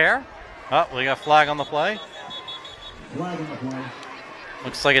about a pair. Oh, we got a flag on the play. Flag on the play.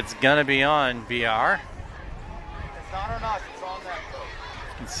 Looks like it's going to be on BR. It's not on us. It's on them.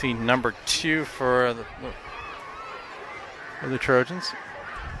 You can see number 2 for the Trojans.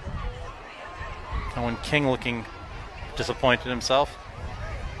 Owen King looking disappointed himself.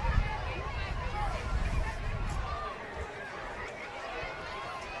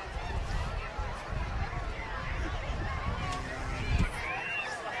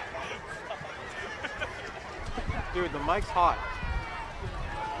 Dude, the mic's hot.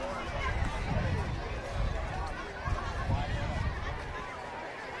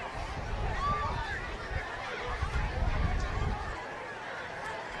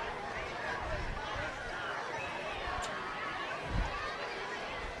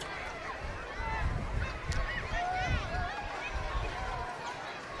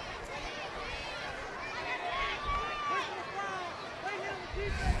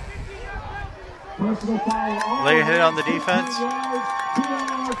 Personal foul. Lay a hit on the defense.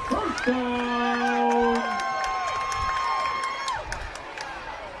 First down.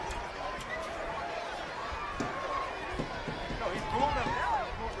 No, he's moving them now.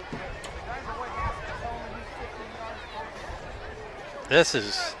 The guys are way past. They're telling him he's 15 yards. This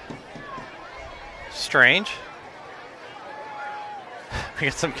is strange. We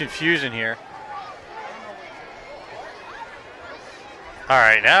got some confusion here. All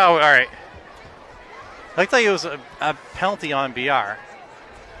right, now, all right. I thought it was a penalty on BR.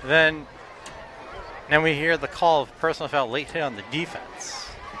 Then we hear the call of personal foul, late hit on the defense.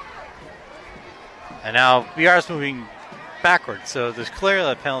 And now BR is moving backwards, so there's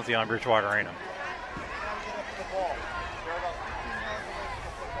clearly a penalty on Bridgewater Raynham.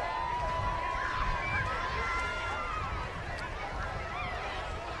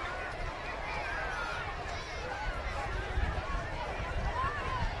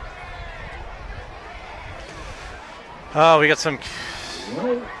 Oh, we got some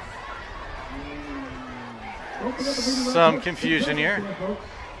confusion here.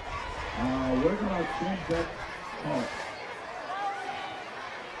 We're going to change that call.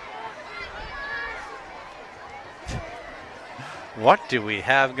 What do we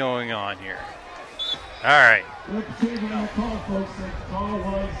have going on here? All right. We're changing that call, folks. The call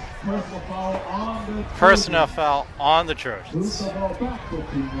was personal foul on the Personnel foul on the Moves Trojans. the ball back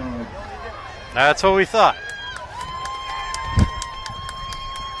 15 yards. That's what we thought.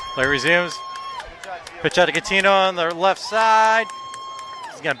 Play resumes. Pitch out to Catino on the left side.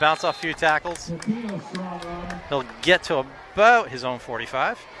 He's going to bounce off a few tackles. Patino strong runner. He'll get to about his own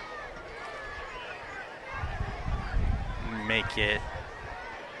 45. Make it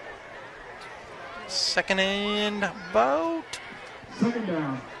second and about. Second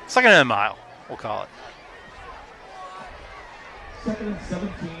down. Second and a mile, we'll call it. Second and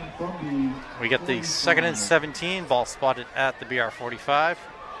 17 from the. We get the second and 17. Ball spotted at the BR 45.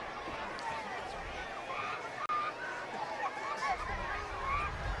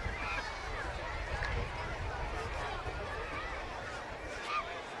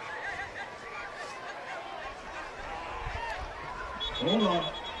 Hold on.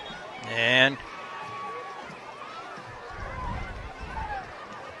 And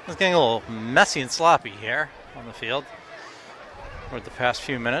it's getting a little messy and sloppy here on the field over the past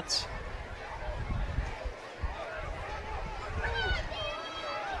few minutes.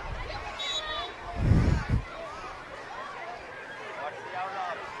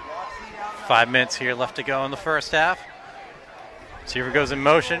 Five minutes here left to go in the first half. Receiver goes in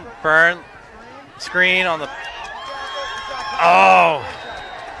motion. Byrne, screen on the. Oh!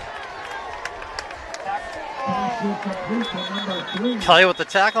 Kelly with the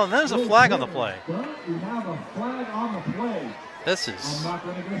tackle, and there's a flag on the play. We have a flag on the play. This I'm is. not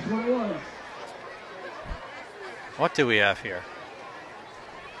going to guess what it was. What do we have here?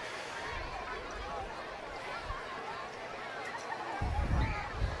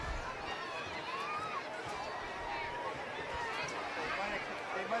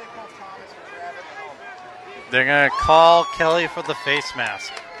 They're going to call Kelly for the face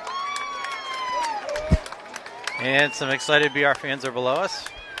mask. And some excited BR fans are below us.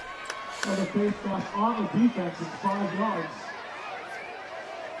 And the face mask on the defense is 5 yards.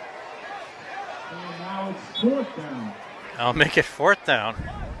 And now it's 4th down. I'll make it 4th down.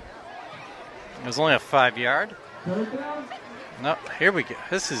 It was only a 5-yard. 3rd down? No, here we go.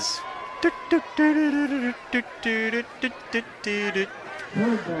 This is... 3rd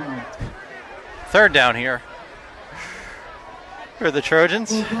down. 3rd down here for the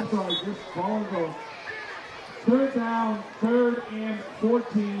Trojans. Oh, I'm sorry, just ball and go. 3rd down, 3rd and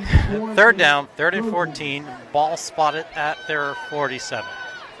 14. 3rd down, 3rd and 14. Ball spotted at their 47.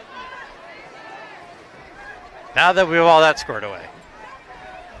 Now that we have all that scored away.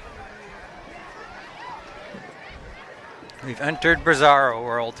 We've entered Bizarro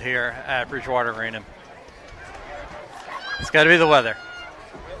world here at Bridgewater Raynham. It's got to be the weather.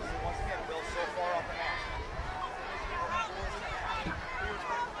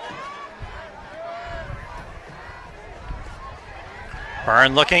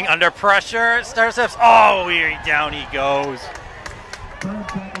 Byrne looking under pressure. Starts up. Oh, down he goes.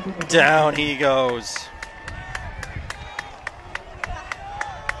 Down he goes.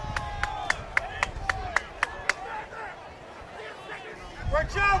 Great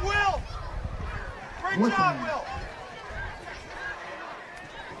job, Will! Great job, Will!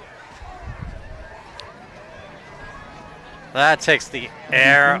 That takes the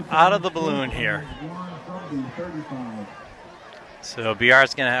air out of the balloon here. So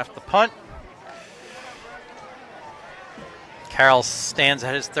BR's going to have to punt. Carroll stands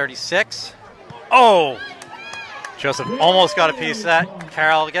at his 36. Oh! Joseph almost got a piece of that.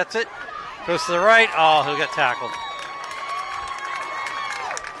 Carroll gets it. Goes to the right. Oh, he'll get tackled.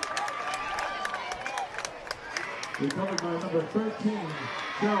 Recovered by number 13,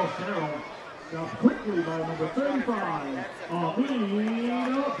 Cheryl Farrell. Now quickly by number 35,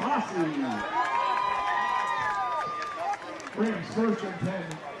 Amina Bassi. Brings 1st and 10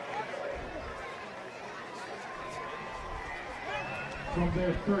 from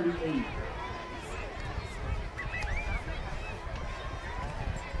their 38.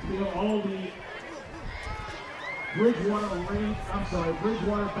 Feel all the Bridgewater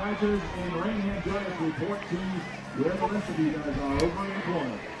Badgers and Raynham Giants report to where the rest of you guys are over in the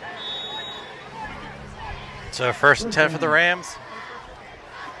corner. So 1st and 10 for the Rams.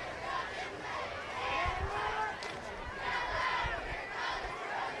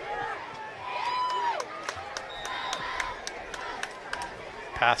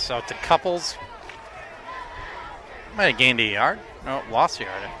 Pass out to Couples. Might have gained a yard. No, lost a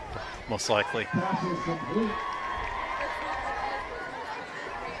yard, most likely. Pass is complete.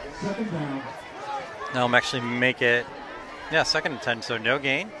 2nd down. No, I'm actually make it, 2nd and 10, so no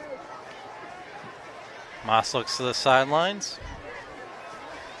gain. Moss looks to the sidelines.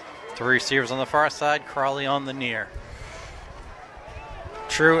 3 receivers on the far side, Crawley on the near.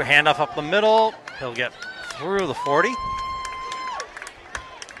 True handoff up the middle. He'll get through the 40.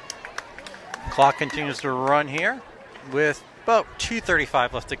 Clock continues to run here with about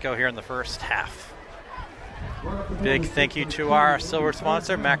 2:35 left to go here in the first half. Big thank you to our silver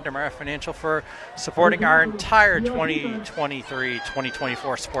sponsor, McNamara Financial, for supporting our entire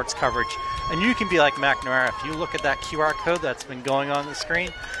 2023-2024 sports coverage. And you can be like McNamara. If you look at that QR code that's been going on the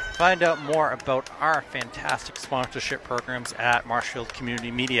screen, find out more about our fantastic sponsorship programs at Marshfield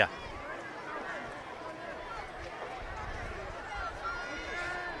Community Media.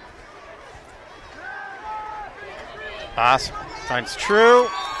 Awesome. Finds True.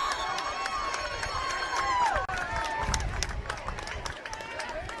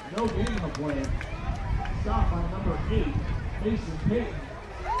 No gain on the play. Stop by number 8, Mason Payton.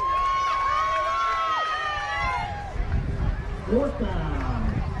 4th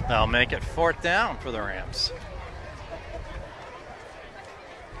down. They'll make it 4th down for the Rams.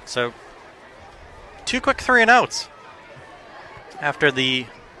 So 2 quick 3-and-outs after the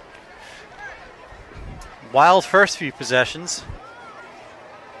wild first few possessions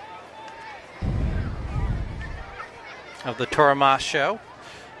of the Toramas show.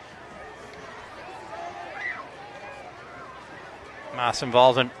 Moss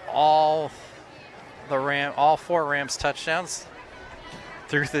involved in all 4 Rams touchdowns.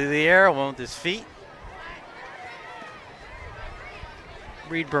 Through the air, one with his feet.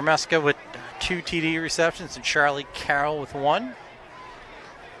 Reed Bermeska with 2 TD receptions and Charlie Carroll with 1.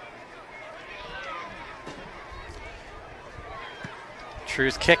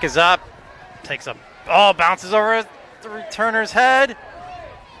 True's kick is up. Bounces over the returner's head.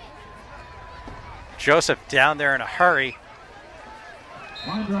 Joseph down there in a hurry.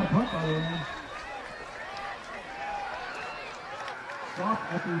 Line drive punt by the Rams.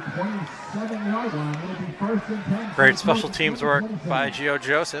 stop at the 27-yard line. It'll be 1st and 10. Great special teams work by Gio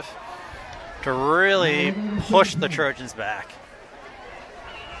Joseph to really push the Trojans back.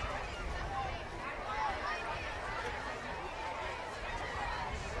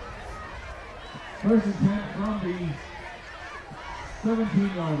 First and 10 from the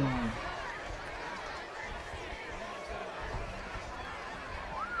 17-yard line.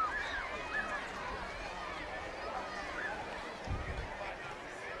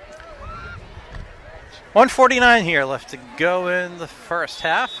 .149 here left to go in the first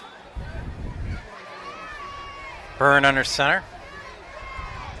half. Byrne under center.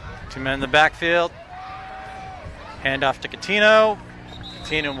 2 men in the backfield. Hand off to Catino.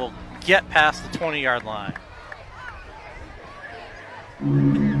 Catino will get past the 20-yard line.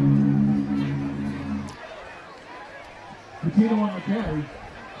 Catino on the carry.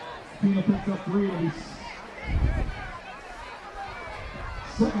 Catino picks up 3. It'll be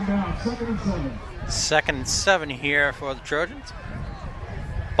 2nd down, 2nd and 7. 2nd and 7 here for the Trojans.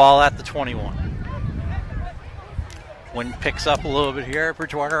 Ball at the 21. Wind picks up a little bit here at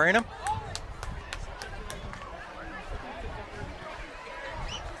Bridgewater Raynham.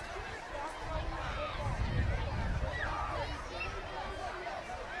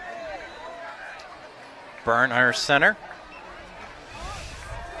 Byrne under center.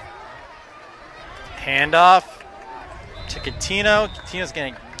 Handoff to Catino. Catino's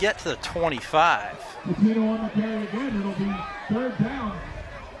going to get to the 25. Catino on the carry again. It'll be 3rd down.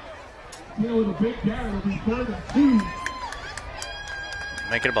 Catino with a big carry. It'll be 3rd and 2.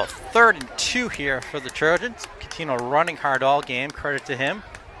 Make it about 3rd and 2 here for the Trojans. Catino running hard all game. Credit to him.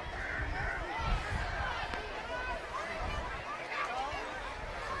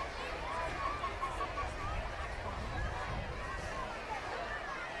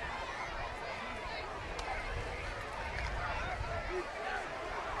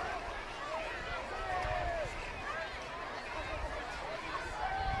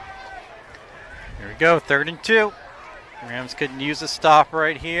 Here we go, 3rd and 2. Rams couldn't use a stop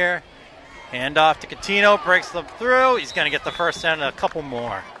right here. Hand off to Catino, breaks them through. He's going to get the first down and a couple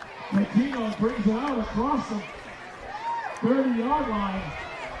more. Catino brings it out across the 30-yard line.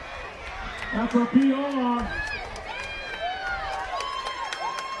 That's a PR.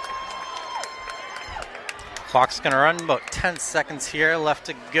 Clock's going to run, about 10 seconds here left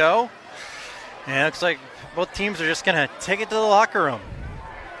to go. And it looks like both teams are just going to take it to the locker room.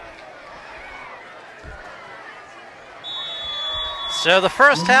 So the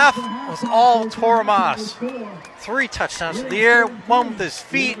first half was all Toramas. 3 touchdowns in the air, 1 with his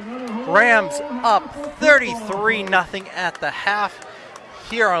feet. Rams up 33-0 at the half.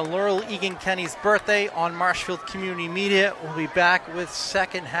 Here on Laurel Egan Kenny's birthday on Marshfield Community Media. We'll be back with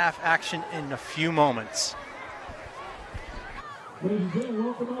second half action in a few moments. Ladies and gentlemen,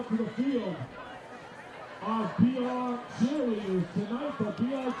 welcome up to the field. Our PR cheerleaders tonight, the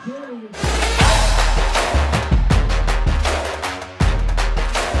PR cheerleaders.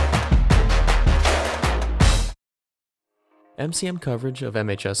 MCM coverage of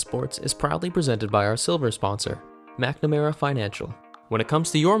MHS Sports is proudly presented by our silver sponsor, McNamara Financial. When it comes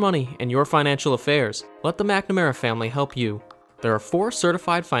to your money and your financial affairs, let the McNamara family help you. There are 4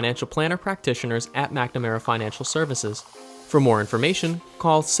 certified financial planner practitioners at McNamara Financial Services. For more information,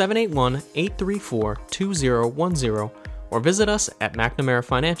 call 781-834-2010 or visit us at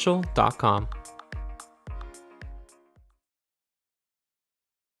McNamaraFinancial.com.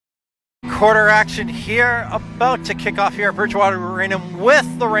 Quarter action here, about to kick off here at Bridgewater Raynham with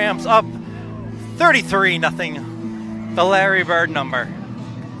the Rams up 33-0. The Larry Bird number.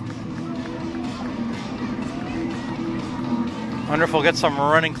 Wonder if we'll get some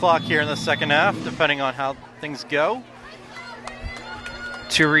running clock here in the second half, depending on how things go.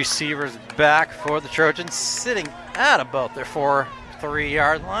 2 receivers back for the Trojans, sitting at about their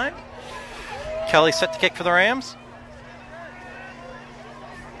 4-3-yard line. Kelly set to kick for the Rams.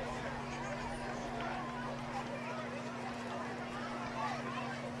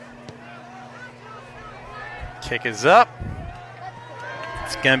 Kick is up.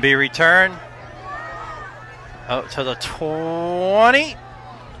 It's going to be returned out to the 20.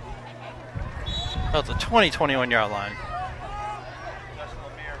 Out the 21-yard line.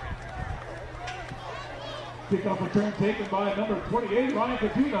 Kickoff return taken by number 28, Ryan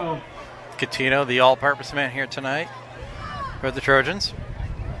Catino. Catino, the all-purpose man here tonight for the Trojans.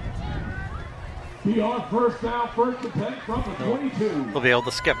 PR first down, 1st and 10 from the 22. We'll be able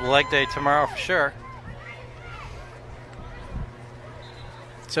to skip leg day tomorrow for sure.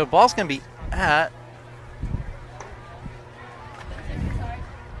 So ball's going to be at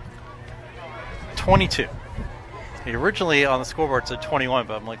 22. He originally on the scoreboard said 21,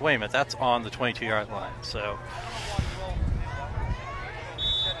 but I'm like, wait a minute, that's on the 22-yard line. So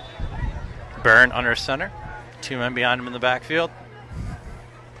Byrne under center. 2 men behind him in the backfield.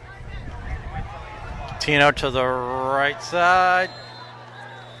 Tino to the right side.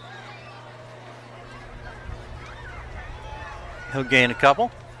 He'll gain a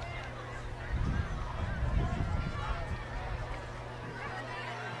couple.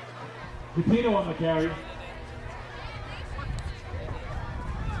 Tino on the carry.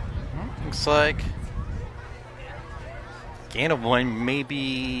 Looks like gain of 1,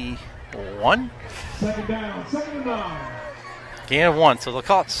 maybe 1. Second down, 2nd and 9. Gain of 1, so they'll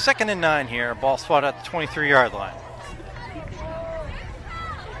call it 2nd and 9 here. Ball spot at the 23-yard line.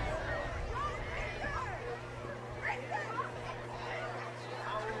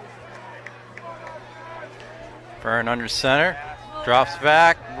 Byrne under center, drops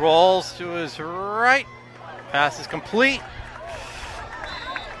back, rolls to his right. Pass is complete.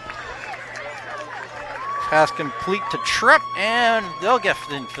 Pass complete to Tripp, and they'll get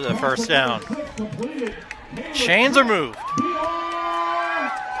in for the first down. Chains are moved.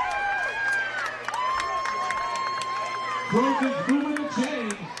 Trojans moving the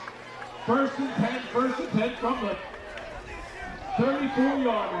chains. 1st and 10, 1st and 10 from the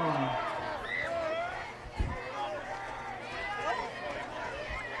 34-yard line.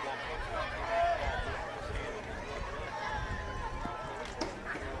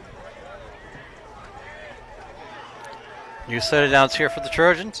 New set of downs here for the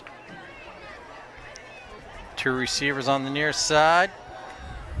Trojans. 2 receivers on the near side.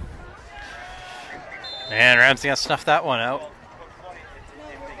 And Ramsey gonna snuff that one out.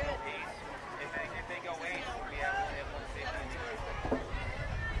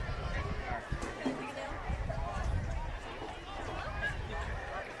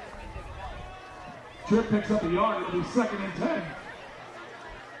 Tripp picks up a yard. It'll be 2nd and 10.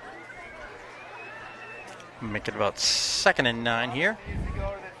 Make it about 2nd and 9 here.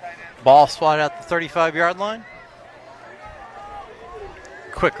 Ball spot at the 35-yard line.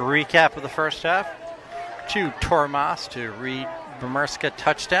 Quick recap of the first half. 2 Tormas to Reed Bremerska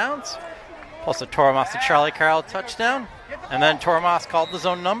touchdowns, plus a Tormas to Charlie Carroll touchdown, and then Tormas called the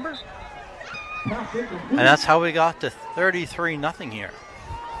zone number. And that's how we got to 33-0 here.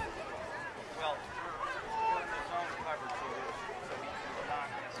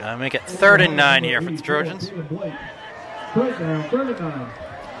 Gonna make it 3rd and 9 here for the Trojans. 3rd and 9.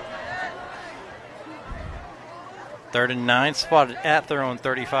 3rd and 9, spotted at their own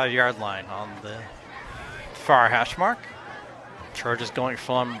 35-yard line on the far hash mark. Trojans going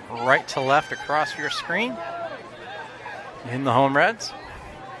from right to left across your screen in the home reds.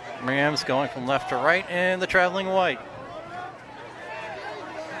 Rams going from left to right in the traveling white.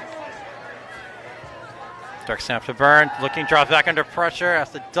 Dark snap to Byrne, looking, drops back under pressure, has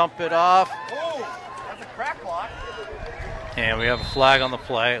to dump it off. That's a crack block. And we have a flag on the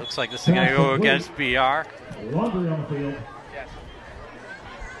play. It looks like this is going to go against BR. Laundry on the field. Yes.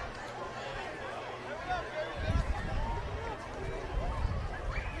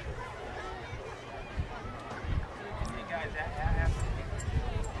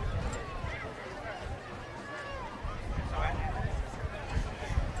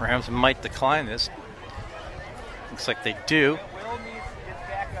 Rams might decline this. Looks like they do.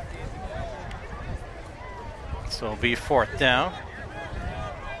 So it'll be 4th down.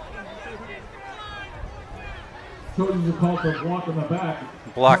 Trojans are called for block in the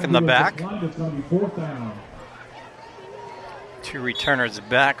back. Block in the back. It's going to be 4th down. 2 returners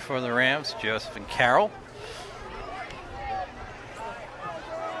back for the Rams, Joseph and Carroll.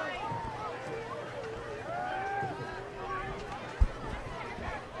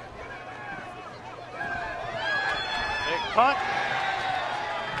 Punt.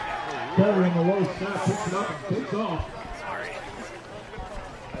 Carry on the low snap, picks it up and takes off.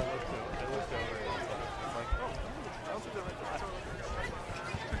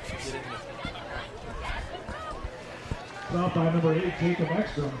 Stop by number 8, Jacob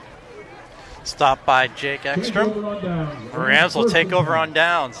Ekstrom. Stop by Jake Ekstrom. The Rams will take over on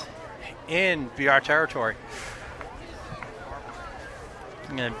downs in BR territory.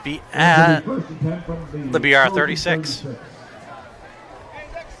 I'm going to be at the BR 36.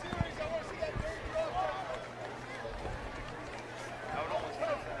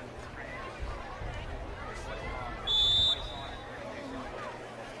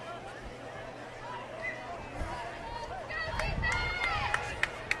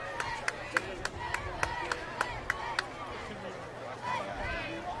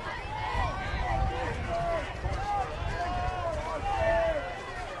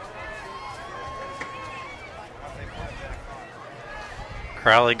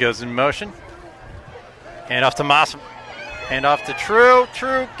 Crowley goes in motion. Hand off to Moss. Hand off to True.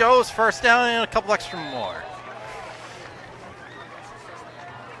 True goes first down and a couple extra more.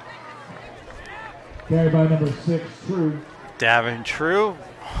 Carried by number 6, True. Davin True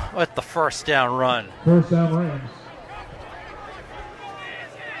with the first down run. First down Rams.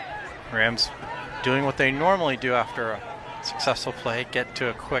 Rams doing what they normally do after a successful play. Get to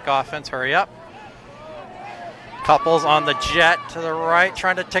a quick offense. Hurry up. Couples on the jet to the right,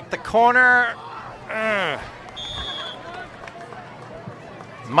 trying to take the corner.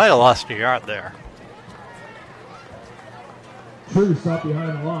 Might have lost a yard there. True stopped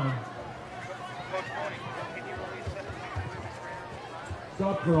behind the line.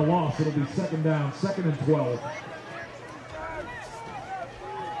 Stop for a loss. It'll be second down, 2nd and 12.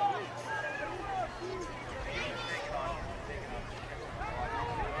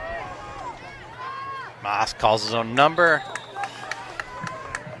 Moss calls his own number.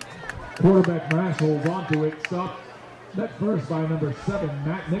 Quarterback Mash holds onto it. Stop. Met first by number 7,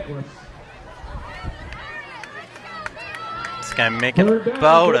 Matt Nicholas. This guy making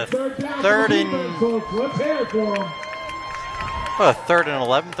about a third and... Let's hear it for him. Well, 3rd and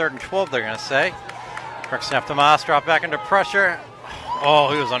 11, 3rd and 12, they're going to say. Quick snap to Moss, drop back into pressure. Oh,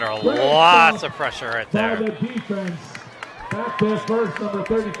 he was under lots of pressure right there. By the defense. Back there first, number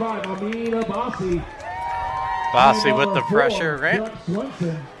 35, Amin Abbasi. Abbasi with the pressure. Right?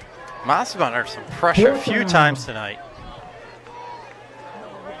 Moss has been under some pressure a few times tonight.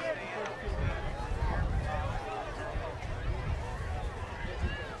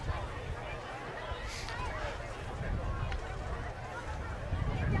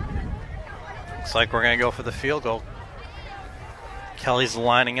 Looks like we're going to go for the field goal. Kelly's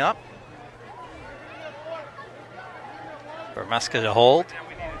lining up. Bermeska to hold.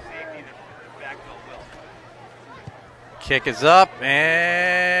 Kick is up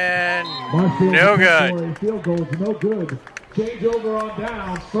and Marshfield no good. Field goal is no good. Change over on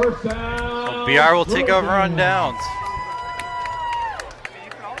downs. First down. So BR will take over on downs.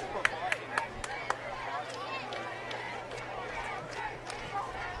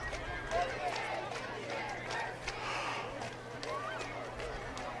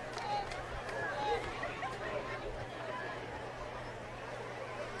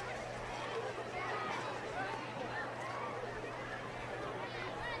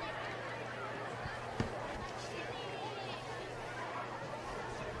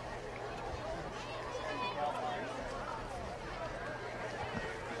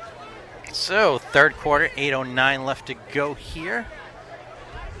 So, 3rd quarter, 8:09 left to go here.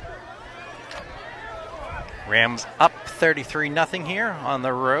 Rams up 33-0 here on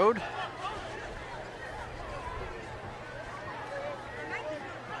the road.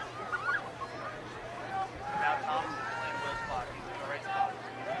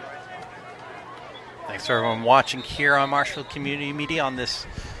 Thanks for everyone watching here on Marshfield Community Media on this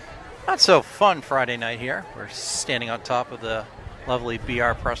not so fun Friday night here. We're standing on top of the lovely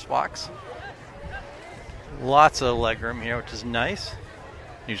BR press box. Lots of legroom here, which is nice.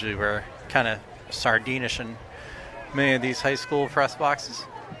 Usually we're kind of sardinish in many of these high school press boxes.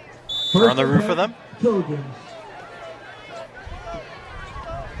 We're on the roof of them.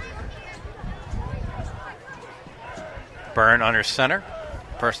 Byrne under center.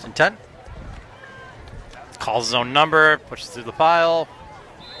 1st and 10. Calls his own number, pushes through the pile.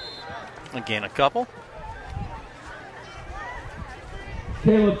 Again, a couple.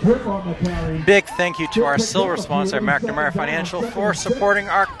 Caleb Tripp on the carry. Big thank you to our silver sponsor, McNamara Financial, for supporting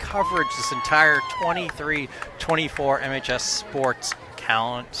our coverage this entire 23-24 MHS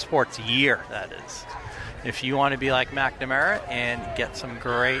Sports year, that is. If you want to be like McNamara and get some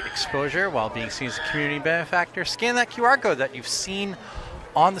great exposure while being seen as a community benefactor, scan that QR code that you've seen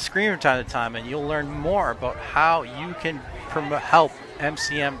on the screen from time to time, and you'll learn more about how you can help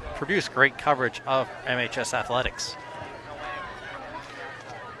MCM produce great coverage of MHS athletics.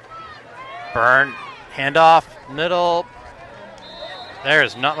 Byrne, handoff, middle.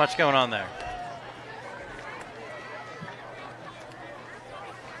 There's not much going on there.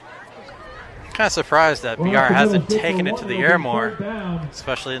 Kind of surprised that BR hasn't taken it to the air more,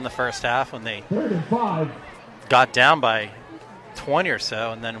 especially in the first half when they got down by 20 or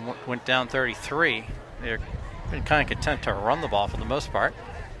so and then went down 33. They've been kind of content to run the ball for the most part,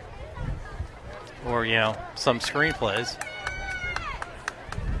 or some screen plays.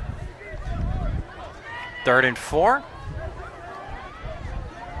 3rd and 4.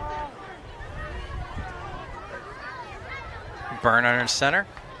 Byrne under center.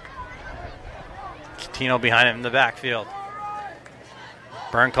 Tino behind him in the backfield.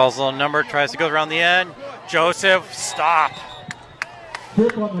 Byrne calls a little number, tries to go around the end. Joseph, stop.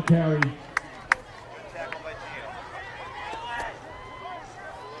 Trip on the carry. Tackle by Gio.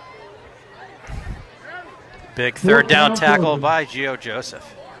 Big third down tackle by Gio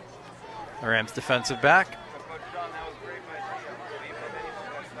Joseph. The Rams defensive back. So Coach John, that was great by Gio. Even if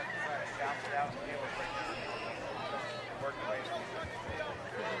anyone got stuck inside, he bounced it out and Gio was like working by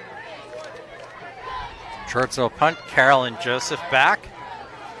his Churchill punt. Carroll and Joseph back.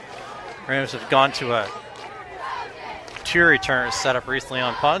 Rams have gone to a 2 returns set up recently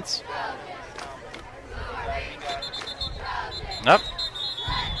on punts. Nope.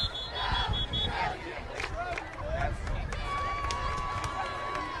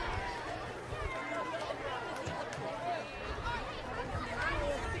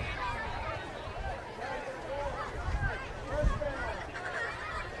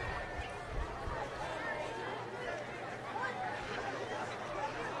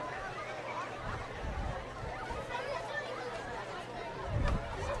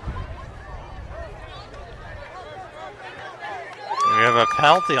 We have a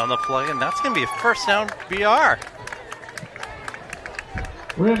penalty on the play, and that's going to be a first down BR.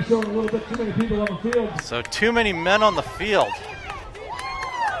 Rams showing a little bit too many people on the field. So too many men on the field.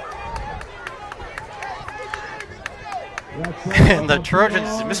 And the Trojans,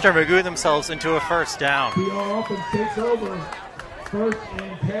 Mr. Magoo themselves into a first down. PR offense takes over. First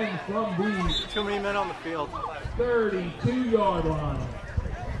and 10 from the Too many men on the field. 32-yard line.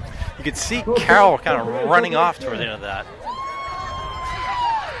 You can see Carroll kind of running off toward the end of that.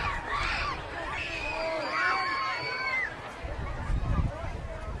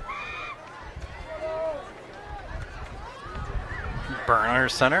 Burner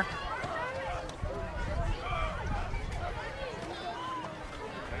center.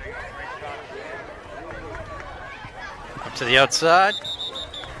 Up to the outside.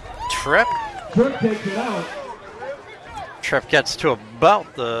 Tripp. Tripp takes it out. Tripp gets to about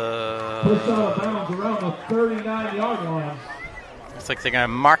Pushed the... out of bounds around the 39-yard line. Looks like they're going to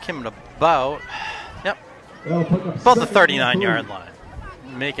mark him at about... Yep, That'll pick up about the second and 39-yard 3. line.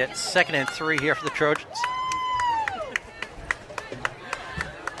 Make it 2nd and 3 here for the Trojans.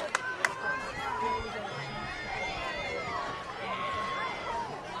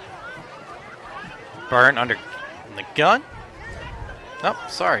 Burn under the gun. Oh,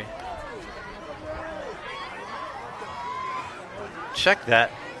 sorry. Check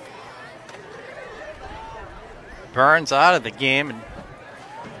that. Burns out of the game, and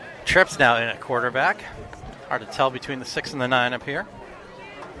Tripp's now in at quarterback. Hard to tell between the 6 and the 9 up here.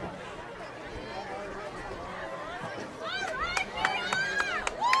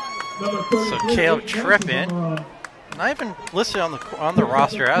 So Caleb Tripp in. Not even listed on the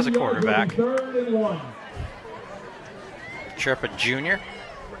roster as a quarterback. Third and 1. Tripp, a junior.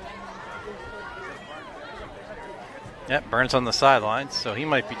 Yep, Burns on the sidelines, so he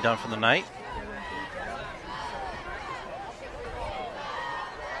might be done for the night.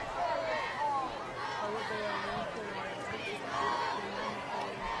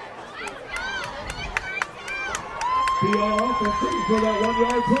 PR offense looking for that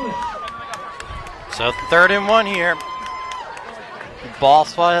 1-yard push. So 3rd and 1 here. Ball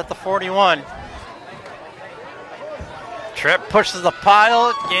spot at the 41. Tripp pushes the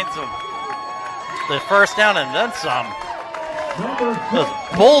pile, gains the first down and then some. Those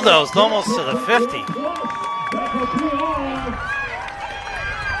bulldozed almost to the 50. Back for PR.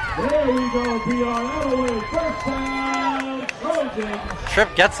 There we go, PR. Away. First down, Trojans.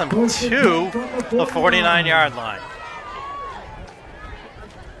 Tripp gets him to the 49-yard line.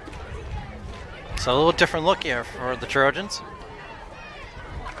 So a little different look here for the Trojans.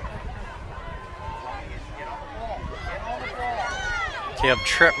 Caleb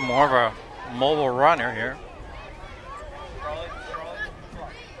Tripp, more of a mobile runner here.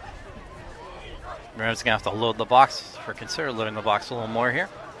 Rams gonna have to load the box, or consider loading the box a little more here.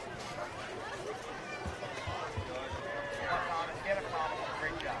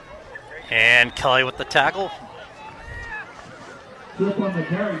 And Kelly with the tackle. Tripp on the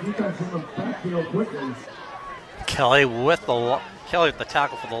carry. Defense in the backfield quickly. Kelly with the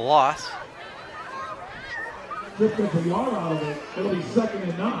tackle for the loss. Tripp gets a yard out of it. It'll be 2nd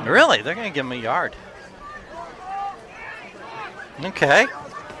and 9. Really? They're going to give him a yard. Okay.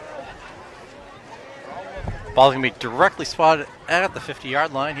 Ball's going to be directly spotted at the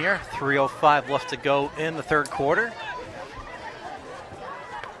 50-yard line here. 3:05 left to go in the 3rd quarter.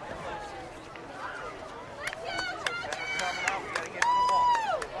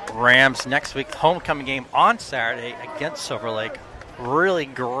 Rams next week, homecoming game on Saturday against Silver Lake. Really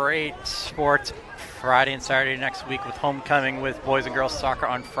great sports Friday and Saturday next week with homecoming with boys and girls soccer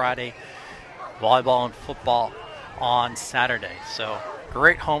on Friday, volleyball and football on Saturday. So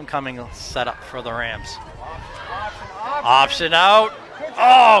Great homecoming setup for the Rams. Option out.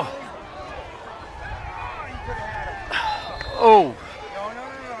 Oh! Oh!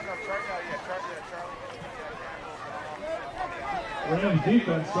 Rams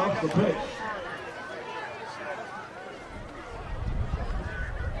defense stops the pitch.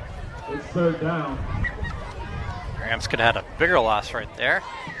 It's third down. Rams could have had a bigger loss right there.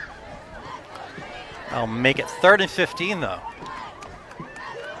 I'll make it 3rd and 15 though.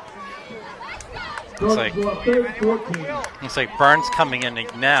 Looks like Burns coming in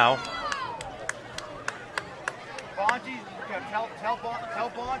now.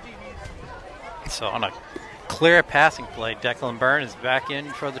 So on a clear passing play, Declan Byrne is back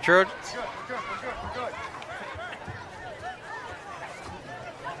in for the Trojans.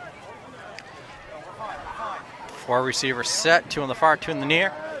 Four receivers set, 2 on the far, 2 in the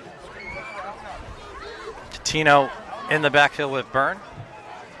near. Tino in the backfield with Byrne.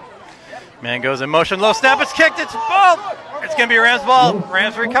 Man goes in motion, low snap, it's kicked, it's ball! It's going to be a Rams ball.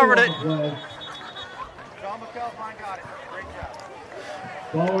 Rams recovered it.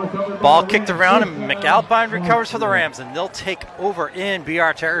 Ball kicked around and McAlpine recovers for the Rams, and they'll take over in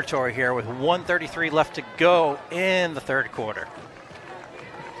BR territory here with 1:33 left to go in the third quarter.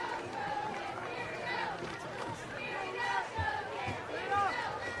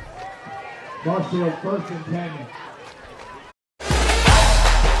 Marshfield 1st and 10.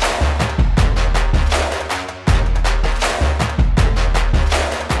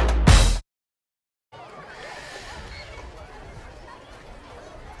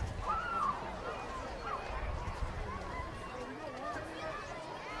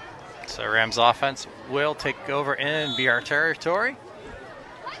 So Rams offense will take over in BR territory.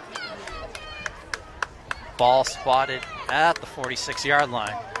 Ball spotted at the 46-yard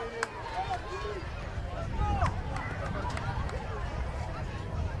line.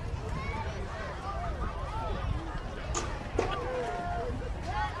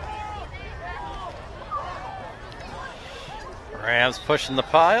 Rams pushing the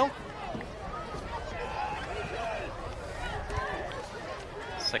pile.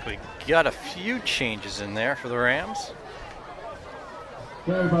 Looks like we got a few changes in there for the Rams.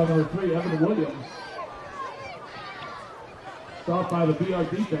 Carried by number 3, Evan Williams. Stopped by the BR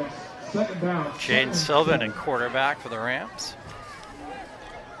defense. 2nd down. Jaden Sylvan and quarterback for the Rams.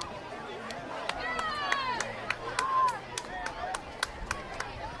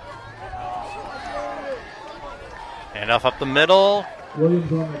 Handoff up the middle.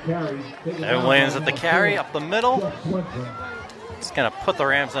 Williams on the carry. And Williams at the carry up the middle. It's going to put the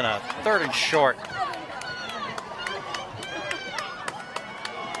Rams in a 3rd and short.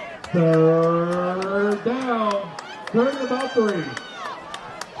 3rd down. 3rd and about 3.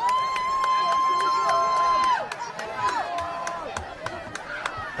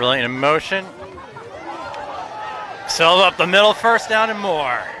 Brilliant in motion. Silva up the middle, 1st down and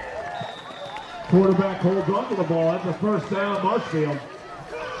more. Quarterback holds onto the ball at the 1st down, Marshfield.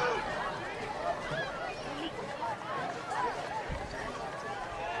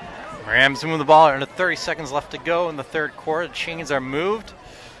 Rams move the ball under 30 seconds left to go in the third quarter. The chains are moved.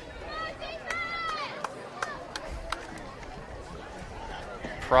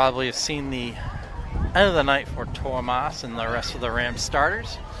 Probably have seen the end of the night for Tomas and the rest of the Rams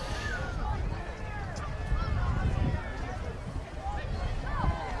starters.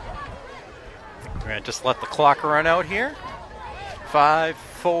 We're going to just let the clock run out here. 5,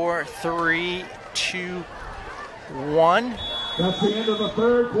 4, 3, 2, 1. That's the end of the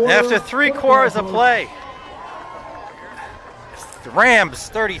third quarter. After 3 quarters of play, Rams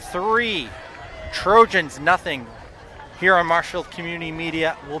 33, Trojans nothing. Here on Marshfield Community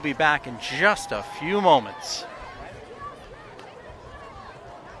Media, we'll be back in just a few moments.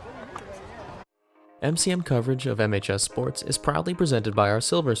 MCM coverage of MHS Sports is proudly presented by our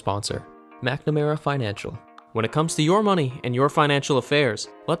silver sponsor, McNamara Financial. When it comes to your money and your financial affairs,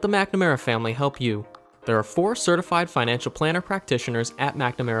 let the McNamara family help you. There are 4 certified financial planner practitioners at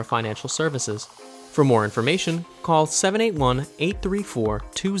McNamara Financial Services. For more information, call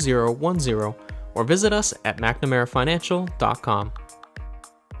 781-834-2010 or visit us at McNamaraFinancial.com.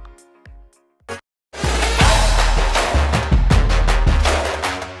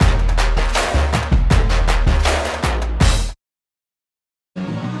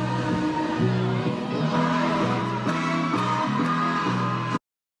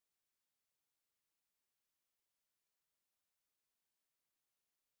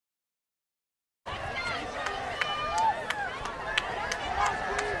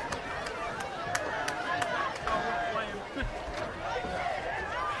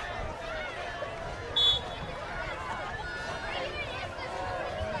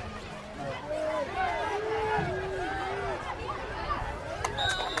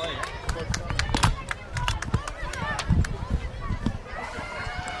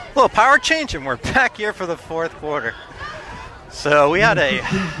 little power change, and we're back here for the fourth quarter. So we had a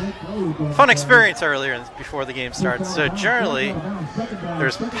fun experience earlier before the game started. So generally,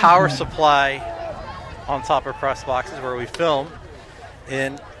 there's power supply on top of press boxes where we film,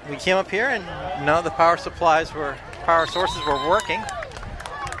 and we came up here and none of the power sources were working,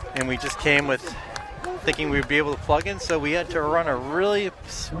 and we just came with thinking we'd be able to plug in, so we had to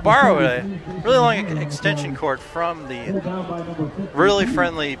borrow a really long extension cord from the really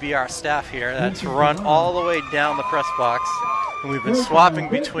friendly BR staff here that's run all the way down the press box. And we've been swapping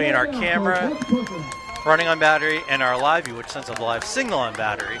between our camera running on battery and our live view, which sends a live signal on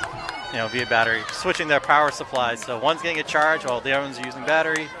battery, via battery, switching their power supplies. So one's getting a charge while the other one's using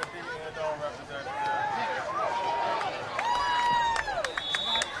battery.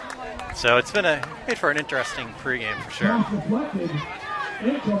 So it's been made for an interesting pregame for sure.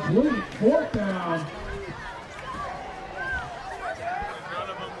 Incomplete. Fourth down.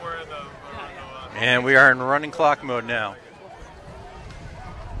 And we are in running clock mode now.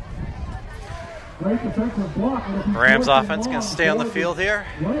 Great defensive block. Rams offense going to stay on the field here.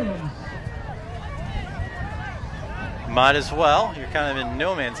 Might as well. You're kind of in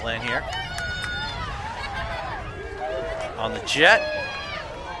no man's land here. On the jet.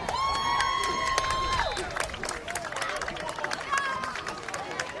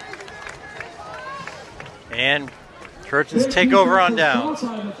 And Trojans take over on downs.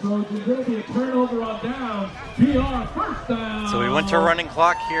 So we went to running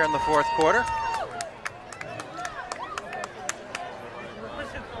clock here in the fourth quarter.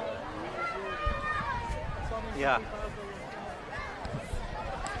 Yeah.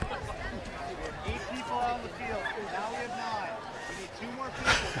 8 people on the field. Now we have 9. We need 2 more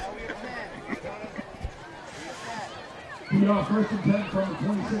people. Now we have 10. We are first and 10 from the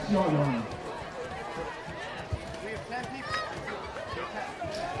 26-yard line. We have 10 people.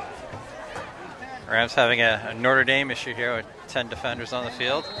 Rams having a Notre Dame issue here with 10 defenders on the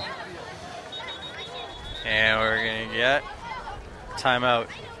field. And we're going to get timeout.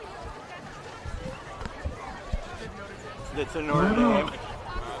 It's the Notre Dame.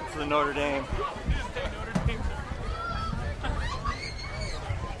 It's the Notre Dame.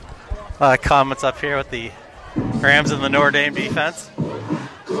 Comments up here with the Rams and the Notre Dame defense.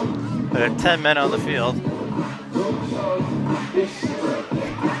 There are 10 men on the field.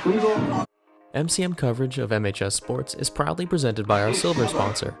 MCM coverage of MHS Sports is proudly presented by our silver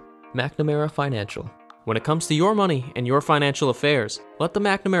sponsor, McNamara Financial. When it comes to your money and your financial affairs, let the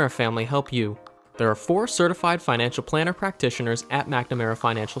McNamara family help you. There are 4 certified financial planner practitioners at McNamara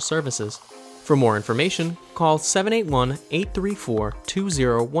Financial Services. For more information, call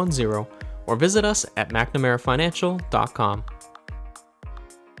 781-834-2010 or visit us at McNamaraFinancial.com.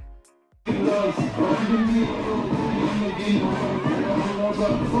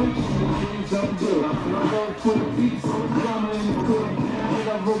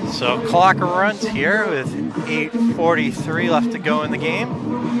 So clock runs here with 8:43 left to go in the game.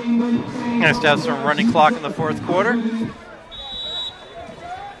 Nice to have some running clock in the fourth quarter.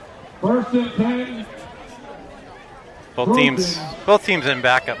 First and 10. Both teams in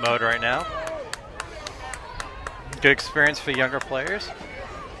backup mode right now. Good experience for younger players.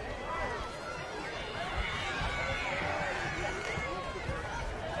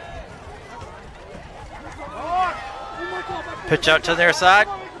 Pitch out to their side.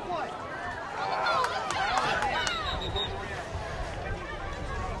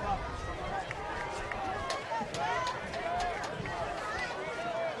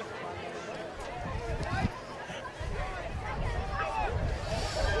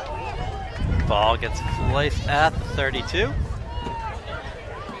 Ball gets placed at the 32.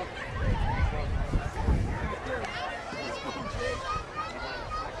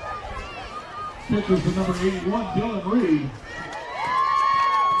 Pitch is the number 81, Dylan Reed.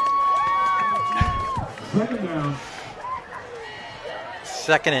 Second down.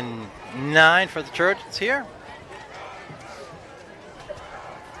 2nd and 9 for the Trojans here.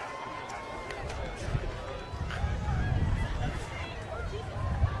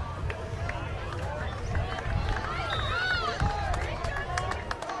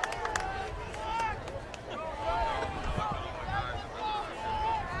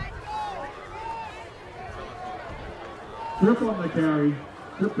 Trip on the carry.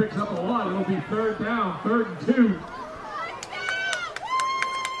 Trip picks up a lot. It'll be third down, 3rd and 2.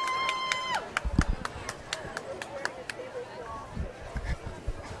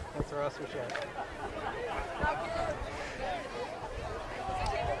 That's the rest of the shot.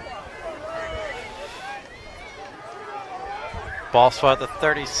 Ball spot at the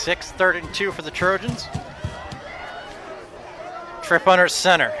 36, 3rd and 2 for the Trojans. Trip under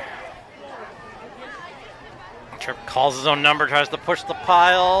center. Tripp calls his own number, tries to push the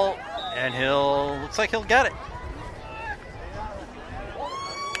pile, and looks like he'll get it.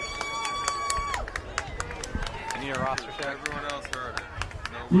 You need a roster check. Everyone else heard it.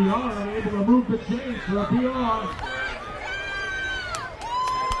 We are unable to move the chains for a PR.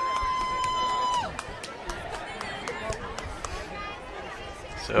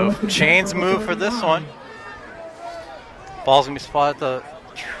 So chains move for this one. Ball's going to be spotted at the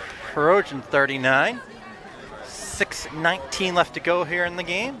Trojan 39. 6:19 left to go here in the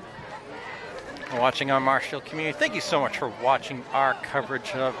game. We're watching on Marshfield community. Thank you so much for watching our coverage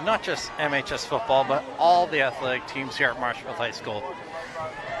of not just MHS football, but all the athletic teams here at Marshfield High School.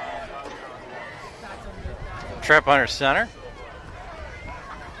 Tripp under center.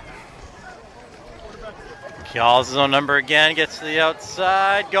 Calls his own number again, gets to the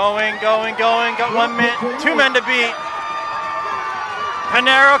outside, going, got 1 minute, 2 men to beat.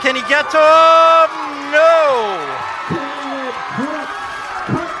 Panero, can he get to him? No!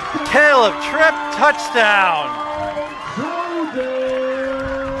 Caleb Tripp, touchdown.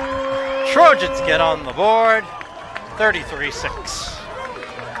 Trojans get on the board, 33-6.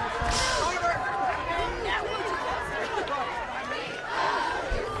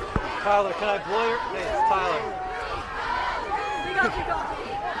 Tyler, can I blow your... Hey, it's Tyler.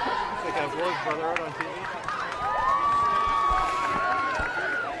 Can I blow his brother out on TV?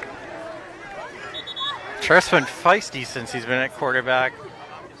 Tripp's been feisty since he's been at quarterback.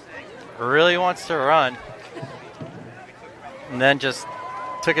 Really wants to run. And then just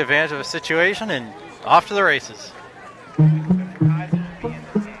took advantage of a situation and off to the races.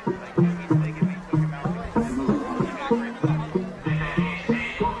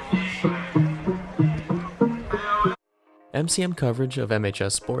 MCM coverage of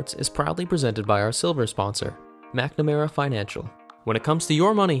MHS Sports is proudly presented by our silver sponsor, McNamara Financial. When it comes to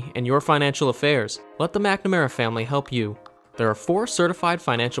your money and your financial affairs, let the McNamara family help you. There are 4 certified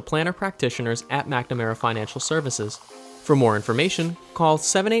financial planner practitioners at McNamara Financial Services. For more information, call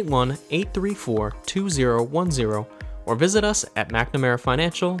 781-834-2010 or visit us at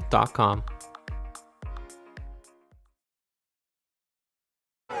McNamaraFinancial.com.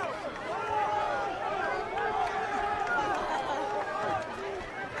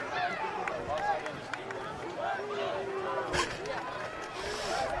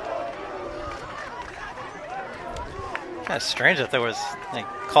 Kind of strange that they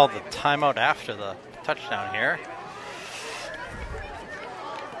called the timeout after the touchdown here.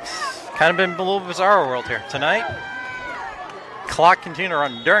 Kind of been a little bizarre world here tonight. Clock continued to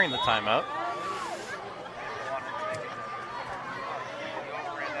run during the timeout.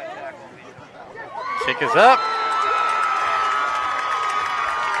 Kick is up.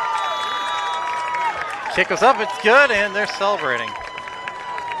 Kick was up, it's good, and they're celebrating.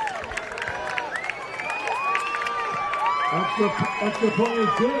 Extra play is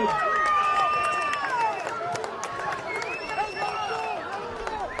good.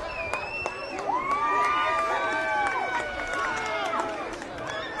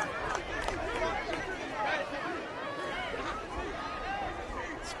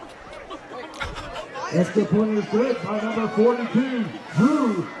 Extra point is good by number 42,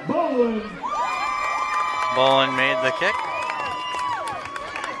 Drew Bowen. Bowen made the kick.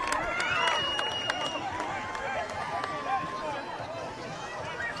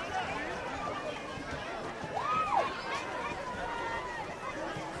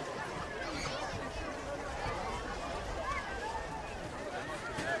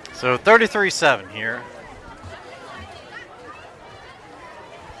 So 33-7 here.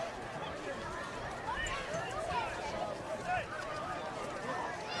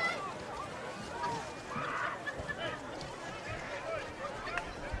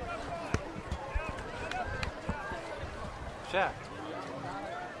 Shaq,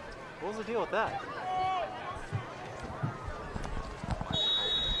 what was the deal with that?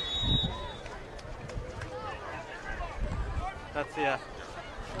 That's, yeah.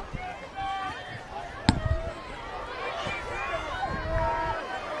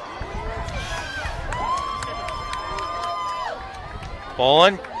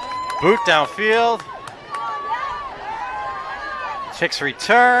 Bowen, boot downfield. Kicks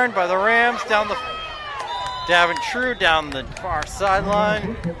returned by the Rams down the Davin True down the far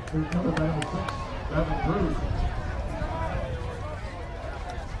sideline.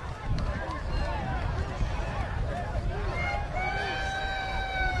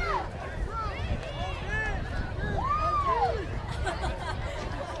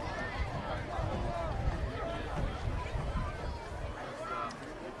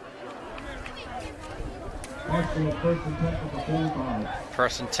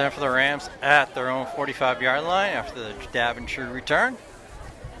 First and 10 for the Rams at their own 45-yard line after the Daventry return.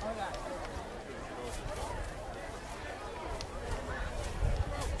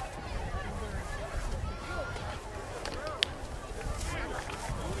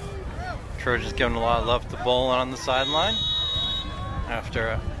 Trojans giving a lot of love to Bolin on the sideline after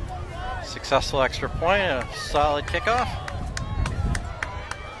a successful extra point and a solid kickoff.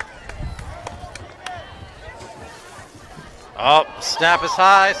 Oh, snap is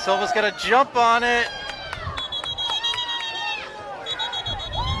high. Silva's got to jump on it.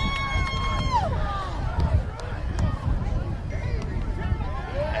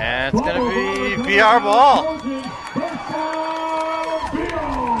 And it's going to be VR ball.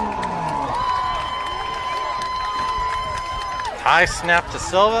 High snap to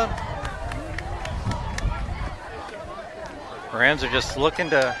Silva. Rams are just looking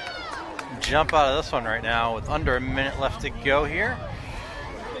to jump out of this one right now with under a minute left to go here.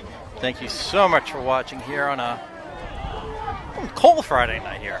 Thank you so much for watching here on a cold Friday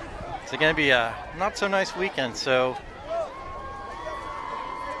night here. It's going to be a not so nice weekend, so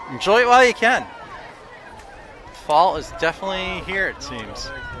enjoy it while you can. Fall is definitely here, it seems.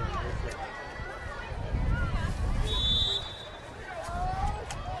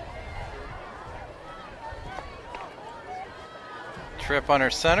 Trip under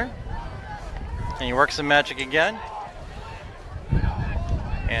center. And he works some magic again.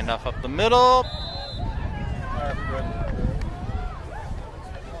 And up the middle.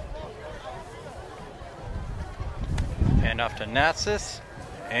 And off to Natsis.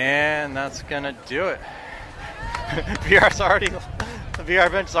 And that's gonna do it. The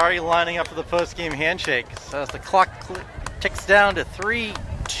VR bench is already lining up for the post-game handshake. So as the clock ticks down to 3,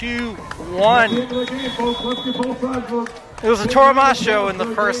 2, 1. It was a Toramas show in the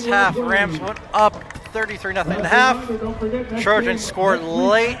first half. Rams went up 33-0 at the half. Trojans scored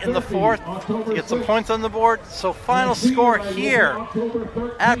late in the fourth to get some points on the board. So final score here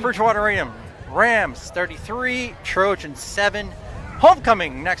at Bridgewater Raynham. Rams 33, Trojans 7.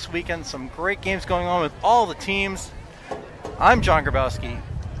 Homecoming next weekend. Some great games going on with all the teams. I'm John Grabowski.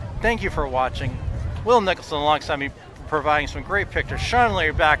 Thank you for watching. Will Nicholson alongside me providing some great pictures. Sean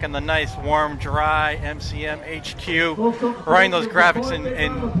Leary back in the nice, warm, dry MCM HQ, writing those graphics and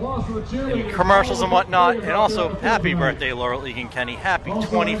commercials and whatnot. And also, happy birthday, Laurel Egan Kenny. Happy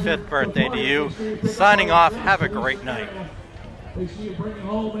 25th birthday to you. Signing off. Have a great night. Make sure you bring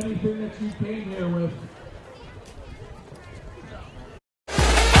home anything that you came here with.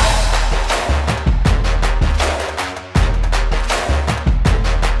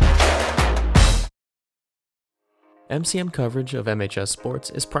 MCM coverage of MHS Sports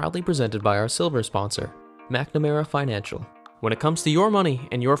is proudly presented by our silver sponsor, McNamara Financial. When it comes to your money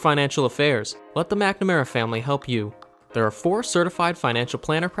and your financial affairs, let the McNamara family help you. There are 4 certified financial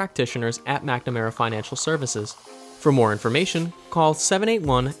planner practitioners at McNamara Financial Services. For more information, call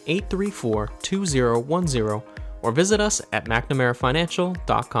 781-834-2010 or visit us at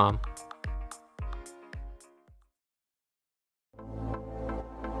McNamaraFinancial.com.